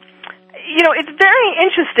 It's very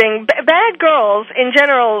interesting. Bad girls, in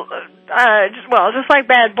general, just like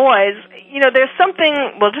bad boys, there's something,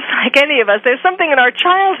 just like any of us, there's something in our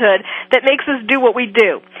childhood that makes us do what we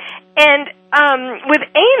do. And with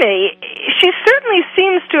Amy, she certainly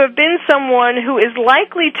seems to have been someone who is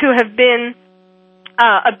likely to have been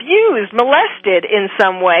abused, molested in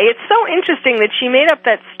some way. It's so interesting that she made up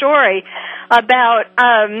that story about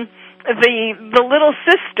the little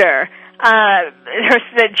sister,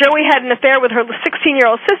 that Joey had an affair with her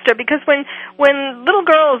 16-year-old sister, because when little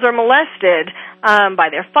girls are molested by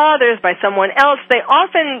their fathers, by someone else, they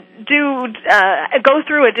often do go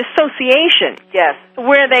through a dissociation. Yes.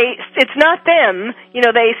 Where it's not them,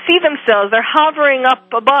 they see themselves, they're hovering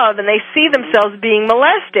up above, and they see themselves being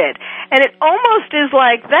molested. And it almost is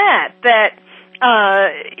like that,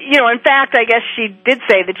 in fact, I guess she did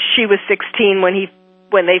say that she was 16 when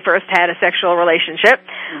they first had a sexual relationship.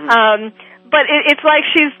 Mm-hmm. but it's like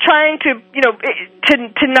she's trying to,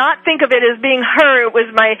 to not think of it as being her. It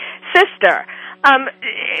was my sister.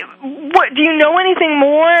 What, do you know anything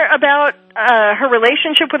more about her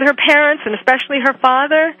relationship with her parents, and especially her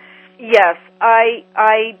father? Yes,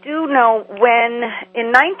 I do know when,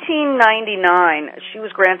 in 1999, she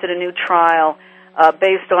was granted a new trial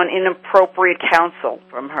based on inappropriate counsel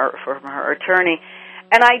from her attorney.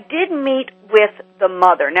 And I did meet with the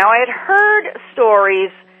mother. Now, I had heard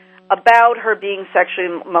stories about her being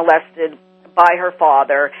sexually molested by her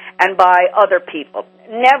father and by other people.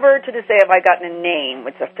 Never to this day have I gotten a name.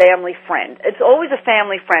 It's a family friend. It's always a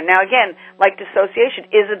family friend. Now, again, like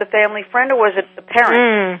dissociation, is it the family friend or was it the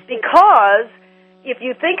parent? Because if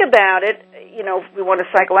you think about it, if we want to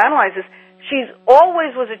psychoanalyze this, she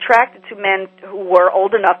always was attracted to men who were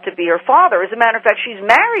old enough to be her father. As a matter of fact, she's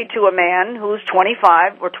married to a man who's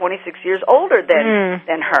 25 or 26 years older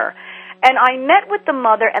than her. And I met with the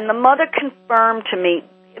mother, and the mother confirmed to me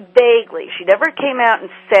vaguely. She never came out and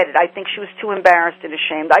said it. I think she was too embarrassed and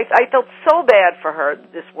ashamed. I felt so bad for her,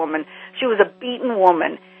 this woman. She was a beaten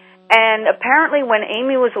woman. And apparently when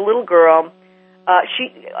Amy was a little girl,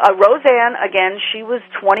 Roseanne, again, she was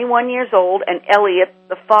 21 years old, and Elliot,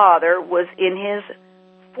 the father, was in his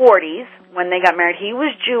 40s when they got married. He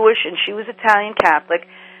was Jewish, and she was Italian Catholic.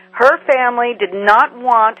 Her family did not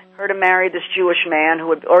want her to marry this Jewish man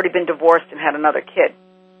who had already been divorced and had another kid.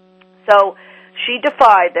 So she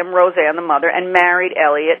defied them, Roseanne, the mother, and married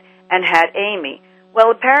Elliot and had Amy.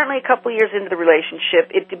 Well, apparently a couple of years into the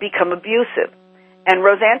relationship, it had become abusive. And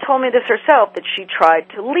Roseanne told me this herself, that she tried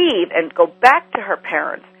to leave and go back to her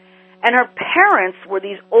parents. And her parents were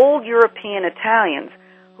these old European Italians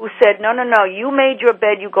who said, no, you made your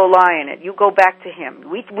bed, you go lie in it. You go back to him.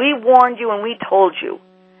 We warned you and we told you,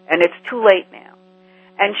 and it's too late now.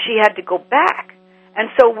 And she had to go back. And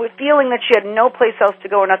so with feeling that she had no place else to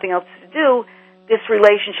go or nothing else to do, this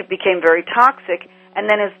relationship became very toxic. And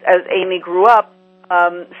then as Amy grew up,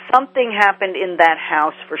 something happened in that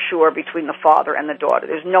house for sure between the father and the daughter.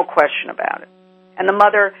 There's no question about it. And the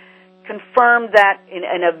mother confirmed that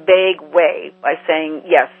in a vague way by saying,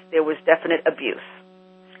 yes, there was definite abuse.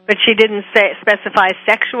 But she didn't specify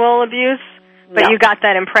sexual abuse? But No. You got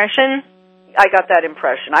that impression? I got that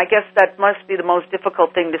impression. I guess that must be the most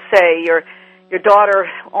difficult thing to say. Your daughter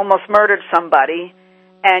almost murdered somebody,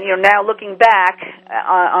 and now looking back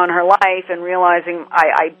on her life and realizing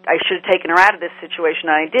I should have taken her out of this situation,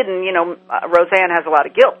 and I didn't. Roseanne has a lot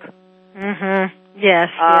of guilt. Mm-hmm. Yes,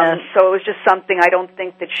 So it was just something, I don't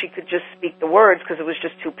think that she could just speak the words because it was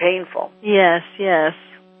just too painful. Yes.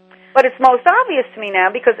 But it's most obvious to me now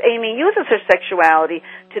because Amy uses her sexuality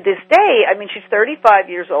to this day. I mean, she's 35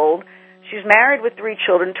 years old. She's married with 3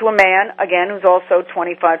 children to a man, again, who's also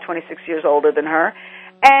 25, 26 years older than her.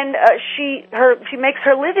 And she makes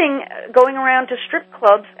her living going around to strip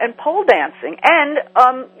clubs and pole dancing and,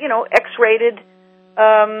 X-rated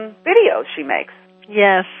videos she makes.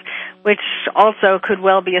 Yes, which also could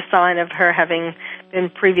well be a sign of her having been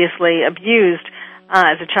previously abused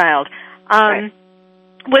as a child. Right.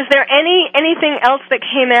 Was there anything else that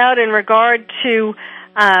came out in regard to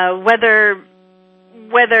whether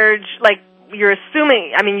like you're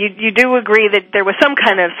assuming, I mean, you do agree that there was some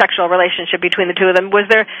kind of sexual relationship between the two of them. Was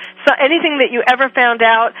there anything that you ever found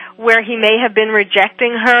out where he may have been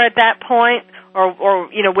rejecting her at that point, or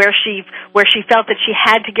where she felt that she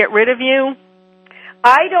had to get rid of you?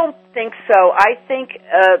 I don't think so. I think,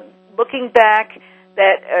 looking back,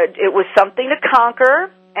 that it was something to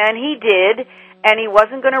conquer, and he did, and he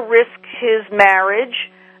wasn't going to risk his marriage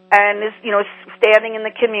and his, standing in the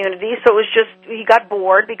community. So it was just, he got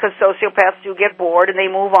bored because sociopaths do get bored and they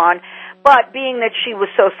move on. But being that she was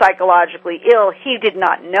so psychologically ill, he did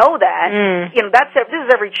not know that. This is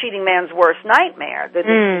every cheating man's worst nightmare.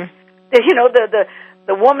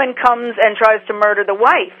 The woman comes and tries to murder the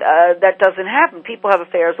wife. That doesn't happen. People have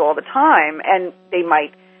affairs all the time, and they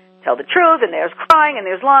might tell the truth, and there's crying, and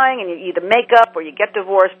there's lying, and you either make up or you get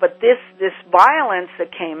divorced. But this violence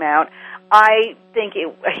that came out, I think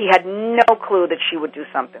he had no clue that she would do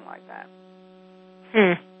something like that.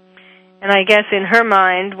 And I guess in her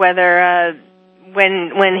mind, whether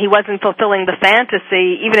when he wasn't fulfilling the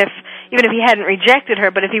fantasy, even if he hadn't rejected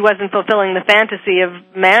her, but if he wasn't fulfilling the fantasy of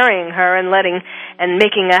marrying her and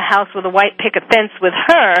making a house with a white picket fence with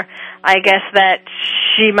her, I guess that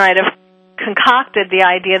she might have concocted the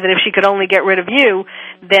idea that if she could only get rid of you,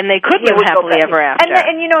 then they could live happily ever after.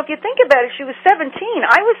 And if you think about it, she was 17.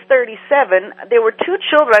 I was 37. There were 2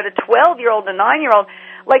 children. I had a 12-year-old and a 9-year-old.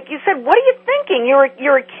 Like you said, what are you thinking?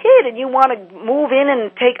 You're a kid and you want to move in and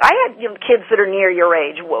take. I had kids that are near your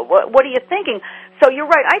age. What are you thinking? So you're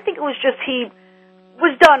right. I think it was just he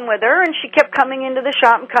was done with her, and she kept coming into the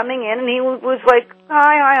shop and coming in, and he was like,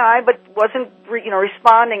 hi, but wasn't,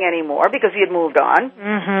 responding anymore because he had moved on.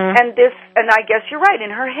 Mm-hmm. And I guess you're right. In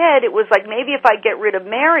her head, it was like, maybe if I get rid of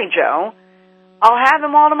Mary Jo, I'll have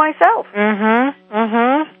him all to myself.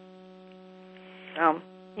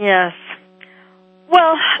 Yes.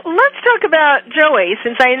 Well, let's talk about Joey,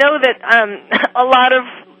 since I know that a lot of,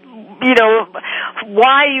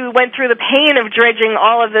 why you went through the pain of dredging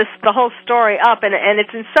all of this, the whole story up, and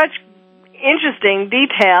it's in such interesting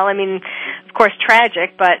detail. I mean, of course,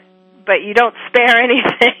 tragic, but you don't spare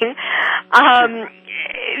anything.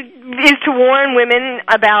 Is to warn women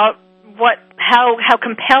about how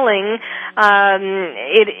compelling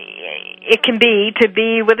it can be to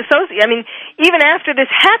be with a sociopath. I mean, even after this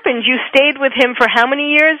happened, you stayed with him for how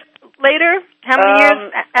many years later? How many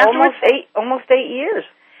years afterwards? Almost 8 years.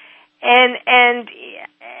 And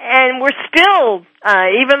we're still,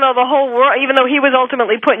 even though he was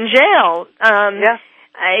ultimately put in jail,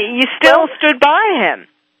 you still stood by him.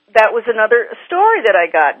 That was another story that I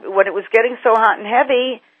got. When it was getting so hot and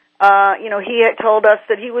heavy, he had told us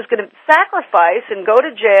that he was going to sacrifice and go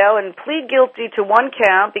to jail and plead guilty to one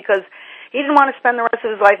count because he didn't want to spend the rest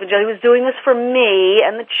of his life in jail. He was doing this for me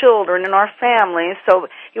and the children and our family, so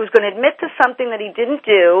he was going to admit to something that he didn't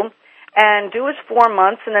do and do his 4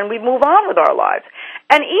 months, and then we'd move on with our lives.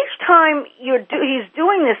 And each time he's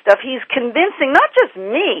doing this stuff, he's convincing not just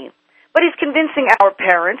me, but he's convincing our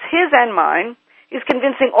parents, his and mine. He's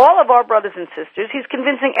convincing all of our brothers and sisters. He's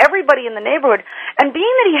convincing everybody in the neighborhood. And being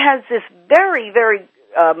that he has this very, very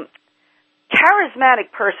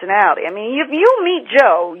charismatic personality, I mean, if you meet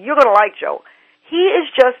Joe, you're going to like Joe. He is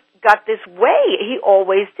just got this way. He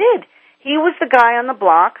always did. He was the guy on the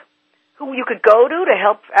block who you could go to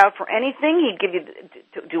help out for anything. He'd give you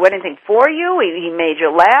to do anything for you. He made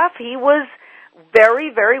you laugh. He was very,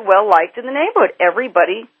 very well liked in the neighborhood.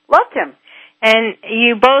 Everybody loved him. And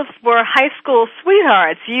you both were high school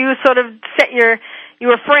sweethearts. You sort of you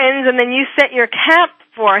were friends, and then you set your cap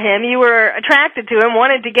for him. You were attracted to him,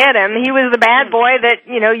 wanted to get him. He was the bad boy that,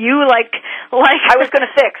 you like. I was going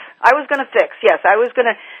to fix. Yes, I was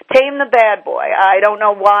going to tame the bad boy. I don't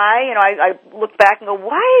know why. I look back and go,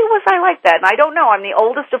 why was I like that? And I don't know. I'm the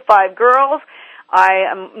oldest of 5 girls. I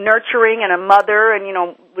am nurturing and a mother, and,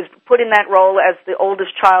 was put in that role as the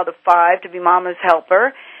oldest child of 5 to be Mama's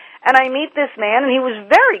helper. And I meet this man, and he was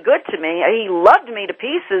very good to me. He loved me to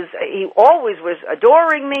pieces. He always was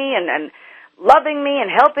adoring me and loving me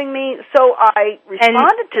and helping me. So I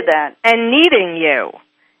responded to that. And needing you.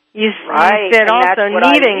 You right. said and also that's what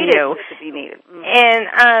needing I needed you. To be needed. And,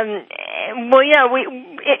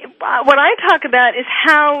 what I talk about is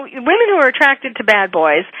how women who are attracted to bad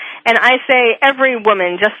boys, and I say every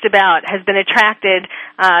woman just about has been attracted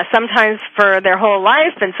sometimes for their whole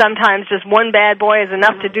life, and sometimes just one bad boy is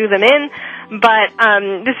enough to do them in, but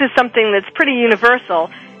this is something that's pretty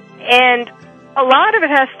universal. And a lot of it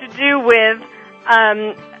has to do with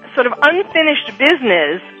sort of unfinished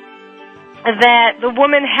business that the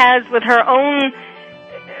woman has with her own,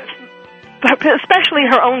 especially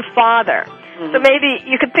her own father. So maybe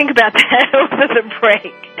you could think about that over the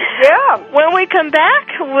break. Yeah. When we come back,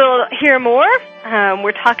 we'll hear more.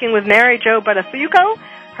 We're talking with Mary Jo Buttafuoco.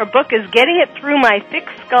 Her book is Getting It Through My Thick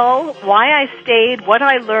Skull, Why I Stayed, What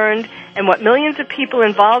I Learned, and What Millions of People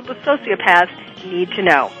Involved with Sociopaths Need to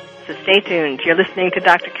Know. So stay tuned. You're listening to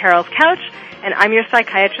Dr. Carol's Couch, and I'm your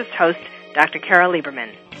psychiatrist host, Dr. Carol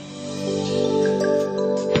Lieberman.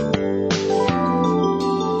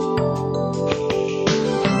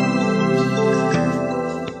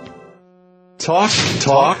 Talk,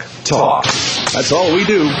 talk, talk. That's all we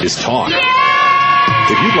do is talk.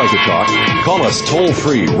 If you'd like to talk, call us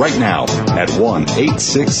toll-free right now at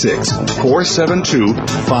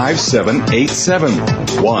 1-866-472-5787.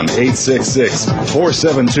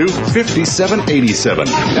 1-866-472-5787.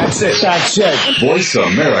 That's it.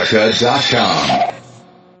 VoiceAmerica.com.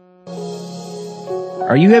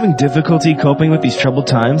 Are you having difficulty coping with these troubled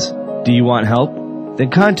times? Do you want help? Then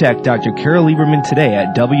contact Dr. Carol Lieberman today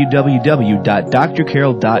at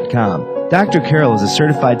www.drcarol.com. Dr. Carol is a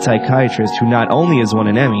certified psychiatrist who not only has won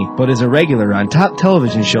an Emmy, but is a regular on top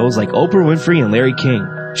television shows like Oprah Winfrey and Larry King.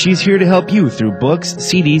 She's here to help you through books,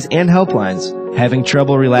 CDs, and helplines. Having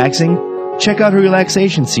trouble relaxing? Check out her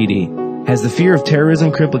relaxation CD. Has the fear of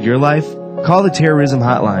terrorism crippled your life? Call the terrorism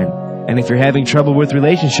hotline. And if you're having trouble with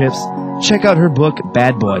relationships, check out her book,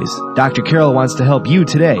 Bad Boys. Dr. Carol wants to help you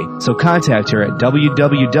today, so contact her at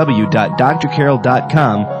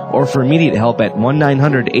www.drcarol.com or for immediate help at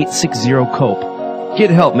 1-900-860-COPE. Get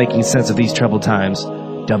help making sense of these troubled times.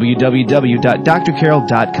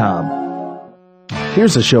 www.drcarol.com.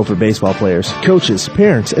 Here's a show for baseball players, coaches,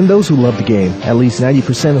 parents, and those who love the game. At least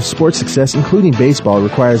 90% of sports success, including baseball,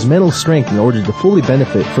 requires mental strength in order to fully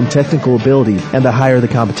benefit from technical ability. And the higher the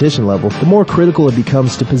competition level, the more critical it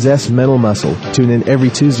becomes to possess mental muscle. Tune in every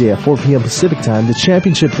Tuesday at 4 p.m. Pacific Time to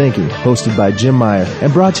Championship Thinking, hosted by Jim Meyer,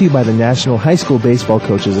 and brought to you by the National High School Baseball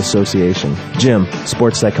Coaches Association. Jim,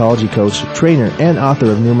 sports psychology coach, trainer, and author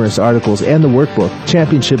of numerous articles and the workbook,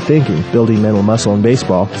 Championship Thinking, Building Mental Muscle in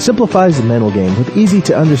Baseball, simplifies the mental game with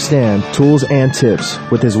easy-to-understand tools and tips.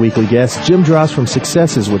 With his weekly guests, Jim draws from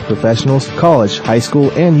successes with professionals, college, high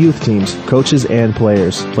school, and youth teams, coaches, and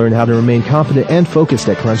players. Learn how to remain confident and focused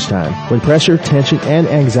at crunch time, when pressure, tension, and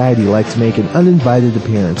anxiety like to make an uninvited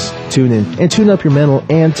appearance. Tune in and tune up your mental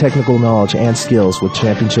and technical knowledge and skills with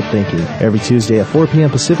Championship Thinking, every Tuesday at 4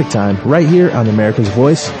 p.m. Pacific Time, right here on America's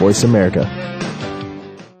Voice, Voice America.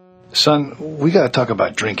 Son, we gotta talk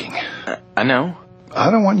about drinking. I know. I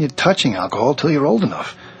don't want you touching alcohol till you're old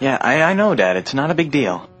enough. Yeah, I know, Dad. It's not a big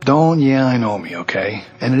deal. Don't I know me, okay?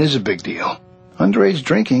 And it is a big deal. Underage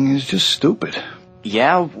drinking is just stupid.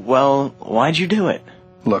 Yeah, well, why'd you do it?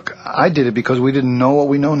 Look, I did it because we didn't know what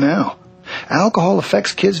we know now. Alcohol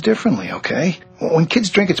affects kids differently, okay? When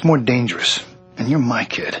kids drink, it's more dangerous. And you're my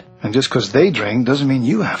kid. And just because they drink doesn't mean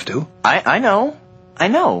you have to. I know.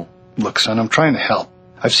 Look, son, I'm trying to help.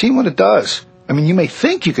 I've seen what it does. I mean, you may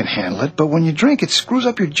think you can handle it, but when you drink, it screws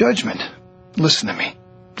up your judgment. Listen to me.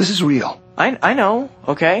 This is real. I know,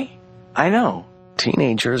 okay? I know.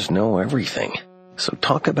 Teenagers know everything. So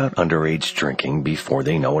talk about underage drinking before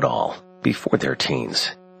they know it all. Before they're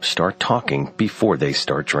teens. Start talking before they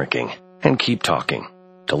start drinking. And keep talking.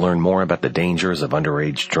 To learn more about the dangers of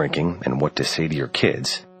underage drinking and what to say to your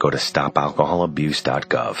kids, go to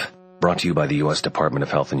stopalcoholabuse.gov. Brought to you by the U.S. Department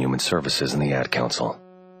of Health and Human Services and the Ad Council.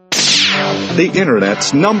 The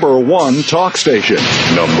Internet's #1 talk station.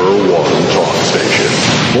 #1 talk station.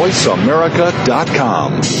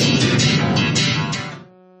 VoiceAmerica.com.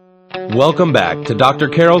 Welcome back to Dr.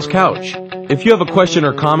 Carol's Couch. If you have a question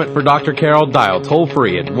or comment for Dr. Carol, dial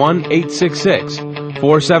toll-free at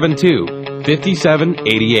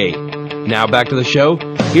 1-866-472-5788. Now back to the show.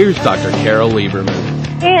 Here's Dr. Carol Lieberman.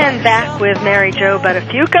 And back with Mary Jo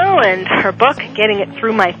Buttafuoco and her book, Getting It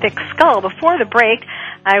Through My Thick Skull. Before the break,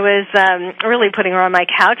 I was really putting her on my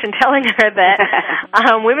couch and telling her that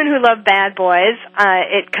women who love bad boys,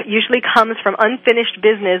 it usually comes from unfinished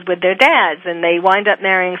business with their dads, and they wind up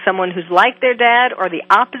marrying someone who's like their dad or the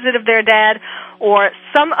opposite of their dad or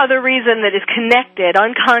some other reason that is connected,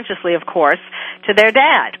 unconsciously of course, to their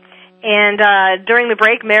dad. And during the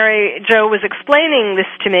break, Mary Jo was explaining this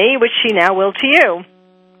to me, which she now will to you.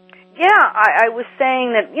 Yeah, I was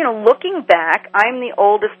saying that, looking back, I'm the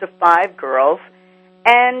oldest of 5 girls,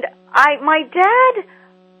 and my dad,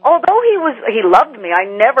 although he loved me, I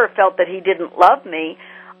never felt that he didn't love me,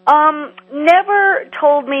 never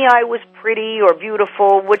told me I was pretty or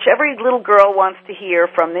beautiful, which every little girl wants to hear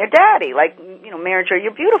from their daddy, like, Mary Jo,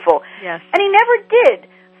 you're beautiful. Yes. And he never did.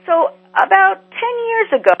 So about 10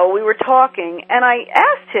 years ago, we were talking, and I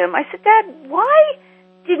asked him, I said, Dad, why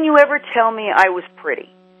didn't you ever tell me I was pretty?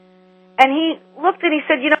 And he looked and he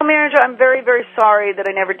said, Mary Jo, I'm very, very sorry that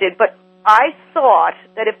I never did, but I thought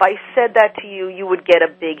that if I said that to you, you would get a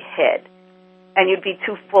big head, and you'd be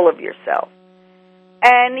too full of yourself.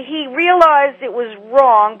 And he realized it was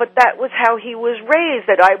wrong, but that was how he was raised,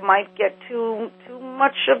 that I might get too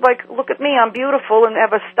much of, like, look at me, I'm beautiful, and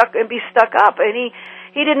be stuck up. And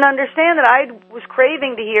he didn't understand that I was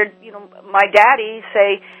craving to hear, my daddy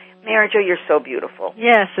say, Mary Jo, you're so beautiful.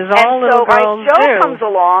 Yes, as all little girls do. And so Joe comes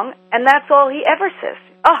along, and that's all he ever says.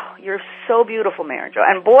 Oh, you're so beautiful, Mary Jo.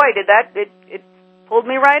 And boy, did it pulled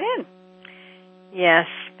me right in. Yes.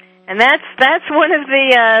 And that's one of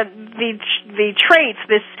the traits,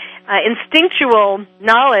 this instinctual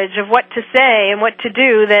knowledge of what to say and what to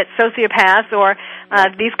do that sociopaths or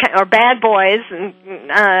bad boys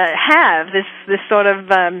have, this sort of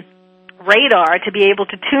radar to be able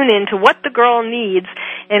to tune in to what the girl needs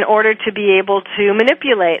in order to be able to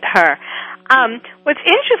manipulate her. What's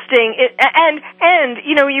interesting,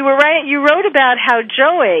 you were right. You wrote about how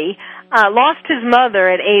Joey lost his mother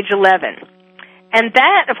at age 11, and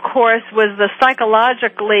that, of course, was the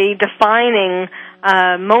psychologically defining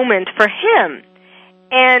moment for him.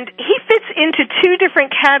 And he fits into 2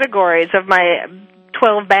 different categories of my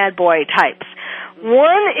 12 bad boy types.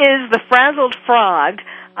 One is the frazzled frog,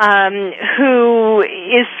 who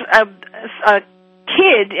is a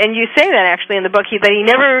kid, and you say that actually in the book, that he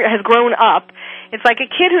never has grown up. It's like a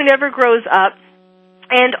kid who never grows up,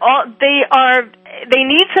 and they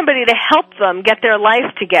need somebody to help them get their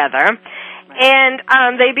life together, and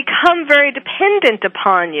they become very dependent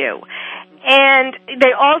upon you. And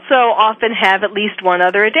they also often have at least one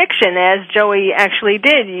other addiction, as Joey actually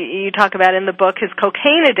did. You talk about in the book his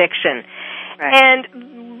cocaine addiction. Right.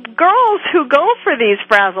 And girls who go for these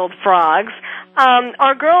frazzled frogs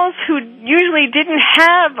are girls who usually didn't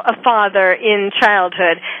have a father in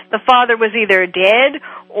childhood. The father was either dead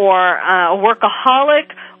or a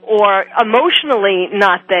workaholic or emotionally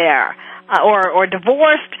not there, or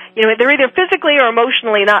divorced. You know, they're either physically or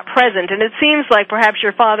emotionally not present, and it seems like perhaps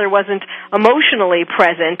your father wasn't emotionally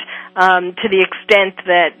present to the extent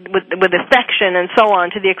that, with affection and so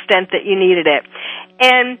on, to the extent that you needed it.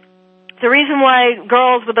 And the reason why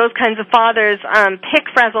girls with those kinds of fathers pick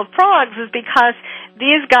frazzled frogs is because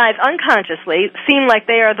these guys unconsciously seem like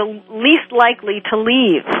they are the least likely to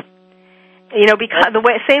leave. You know, because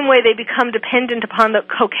same way they become dependent upon the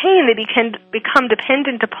cocaine, they become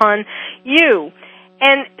dependent upon you.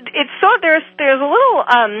 And it's so there's a little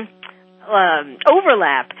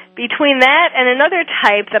overlap between that and another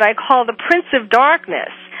type that I call the Prince of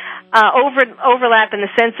Darkness. Overlap in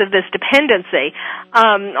the sense of this dependency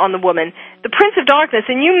on the woman. The Prince of Darkness,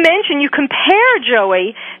 and you compare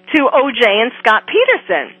Joey to O.J. and Scott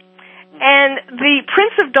Peterson. And the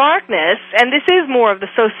Prince of Darkness, and this is more of the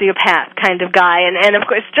sociopath kind of guy, and of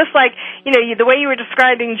course, just like, you know, the way you were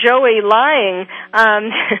describing Joey lying,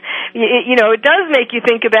 you know, it does make you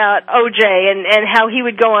think about O.J. and how he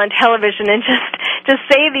would go on television and just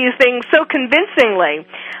say these things so convincingly.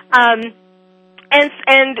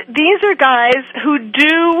 And these are guys who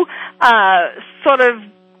do sort of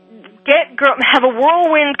have a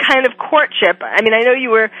whirlwind kind of courtship. I mean, I know you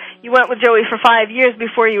went with Joey for 5 years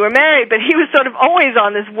before you were married, but he was sort of always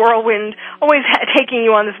on this whirlwind, taking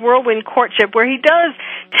you on this whirlwind courtship where he does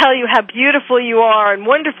tell you how beautiful you are and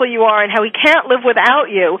wonderful you are and how he can't live without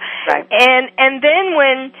you. Right. And then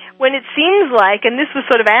when it seems like, and this was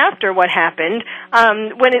sort of after what happened,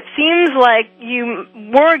 when it seems like you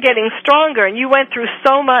were getting stronger and you went through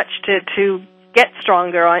so much to get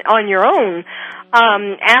stronger on your own,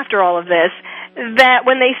 after all of this, that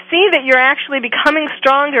when they see that you're actually becoming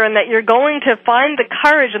stronger and that you're going to find the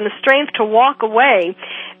courage and the strength to walk away,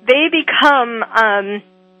 they become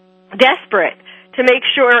desperate to make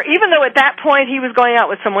sure, even though at that point he was going out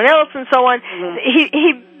with someone else and so on,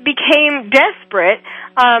 he became desperate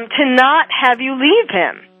to not have you leave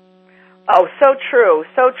him. Oh, so true,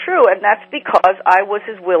 and that's because I was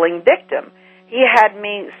his willing victim. He had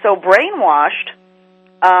me so brainwashed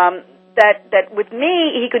that with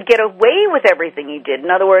me, he could get away with everything he did.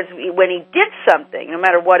 In other words, when he did something, no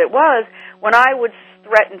matter what it was, when I would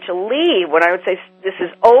threaten to leave, when I would say, this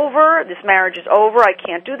is over, this marriage is over, I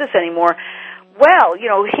can't do this anymore, well, you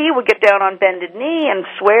know, he would get down on bended knee and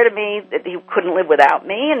swear to me that he couldn't live without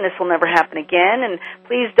me, and this will never happen again, and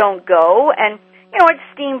please don't go. And, you know, I'd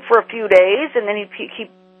steam for a few days, and then he'd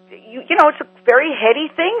keep, you know, it's a very heady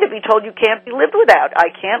thing to be told you can't be lived without. I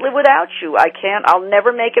can't live without you. I'll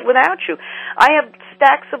never make it without you. I have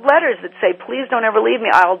stacks of letters that say, please don't ever leave me.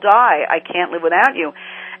 I'll die. I can't live without you.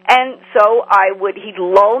 And so he'd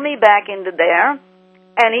lull me back into there,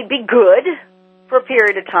 and he'd be good for a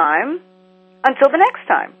period of time until the next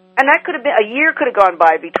time. And that could have been, a year could have gone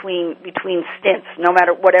by between stints, no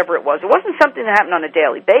matter whatever it was. It wasn't something that happened on a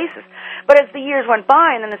daily basis. But as the years went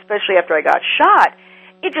by, and then especially after I got shot,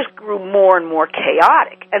 it just grew more and more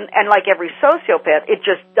chaotic. And like every sociopath, it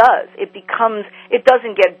just does. It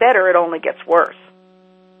doesn't get better, it only gets worse.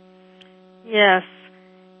 Yes.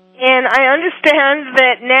 And I understand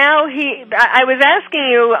that now I was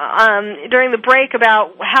asking you during the break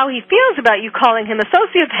about how he feels about you calling him a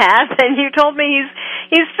sociopath, and you told me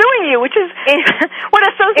he's suing you, which is what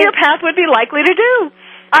a sociopath would be likely to do.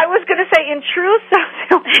 I was going to say, in true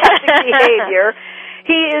sociopathic behavior,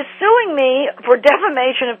 he is suing me for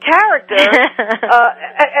defamation of character,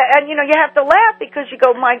 and you know, you have to laugh because you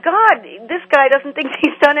go, my God, this guy doesn't think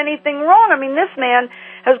he's done anything wrong. I mean, this man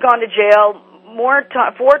has gone to jail 4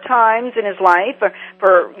 times in his life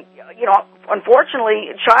for you know,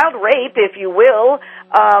 unfortunately, child rape, if you will,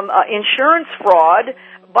 insurance fraud,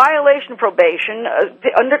 violation of probation,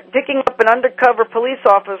 picking up an undercover police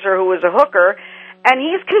officer who was a hooker. And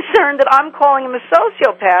he's concerned that I'm calling him a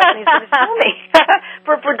sociopath, and he's going to sue me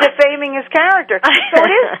for defaming his character. So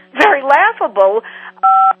it is very laughable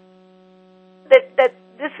that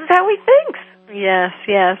this is how he thinks. Yes,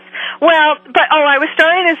 yes. Well, but I was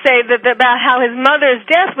starting to say that about how his mother's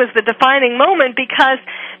death was the defining moment because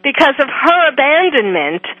of her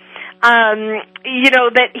abandonment. You know,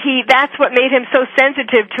 that's what made him so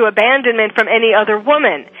sensitive to abandonment from any other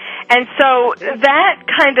woman. And so that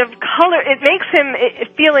kind of color, it makes him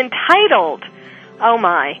feel entitled. Oh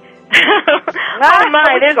my. Oh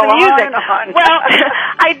my, there's the music. Well,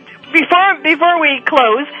 before we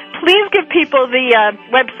close, please give people the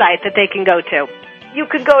website that they can go to. You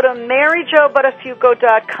can go to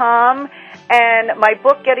MaryJoButtafuoco.com, and my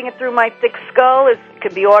book, Getting It Through My Thick Skull,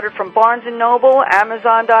 can be ordered from Barnes & Noble,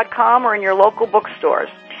 Amazon.com, or in your local bookstores.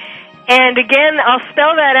 And again, I'll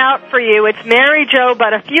spell that out for you. It's Mary Jo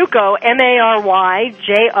Buttafuoco,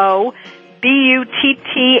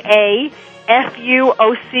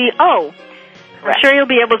 MaryJoButtafuoco. I'm sure you'll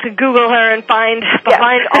be able to Google her and find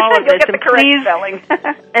all of this. You'll get the correct spelling.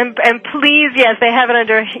 and please, yes, they have it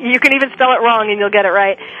under. You can even spell it wrong and you'll get it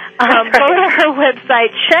right. Go to her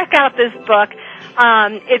website. Check out this book.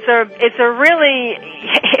 It's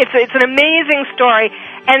an amazing story.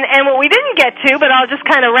 And what we didn't get to, but I'll just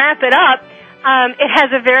kind of wrap it up. It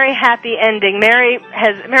has a very happy ending. Mary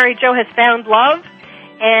Jo has found love,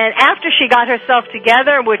 and after she got herself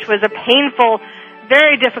together, which was a painful,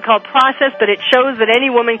 very difficult process, but it shows that any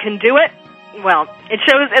woman can do it. Well, it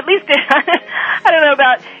shows, at least it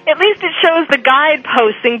shows the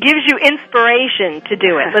guideposts and gives you inspiration to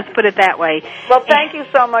do it. Let's put it that way. Well, thank you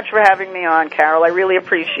so much for having me on, Carol. I really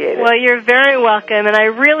appreciate it. Well, you're very welcome, and I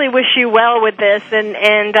really wish you well with this, and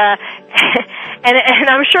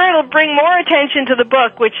I'm sure it'll bring more attention to the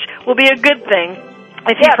book, which will be a good thing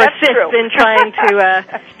if you persist in trying to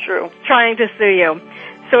that's true. Trying to sue you.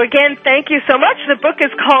 So again, thank you so much. The book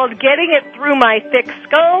is called Getting It Through My Thick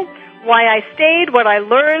Skull: Why I Stayed, What I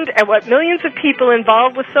Learned, and What Millions of People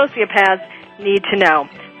Involved with Sociopaths Need to Know.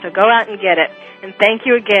 So go out and get it. And thank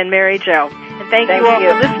you again, Mary Jo. And thank you all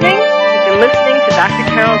for listening. You've been listening to Dr.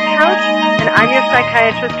 Carol's Couch, and I'm your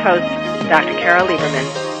psychiatrist host, Dr. Carol Lieberman.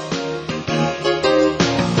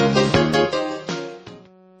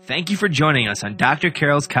 Thank you for joining us on Dr.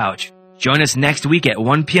 Carol's Couch. Join us next week at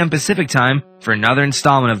 1 p.m. Pacific Time for another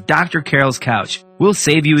installment of Dr. Carol's Couch. We'll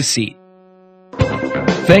save you a seat.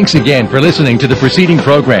 Thanks again for listening to the preceding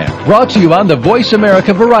program, brought to you on the Voice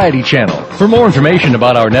America Variety Channel. For more information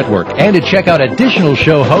about our network and to check out additional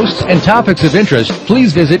show hosts and topics of interest,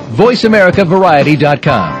 please visit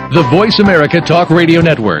VoiceAmericaVariety.com. The Voice America Talk Radio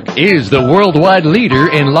Network is the worldwide leader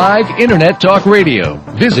in live Internet talk radio.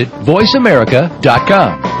 Visit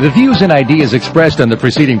VoiceAmerica.com. The views and ideas expressed on the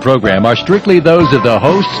preceding program are strictly those of the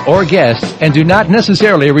hosts or guests and do not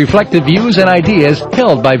necessarily reflect the views and ideas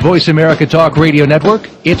held by Voice America Talk Radio Network,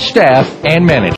 its staff, and management.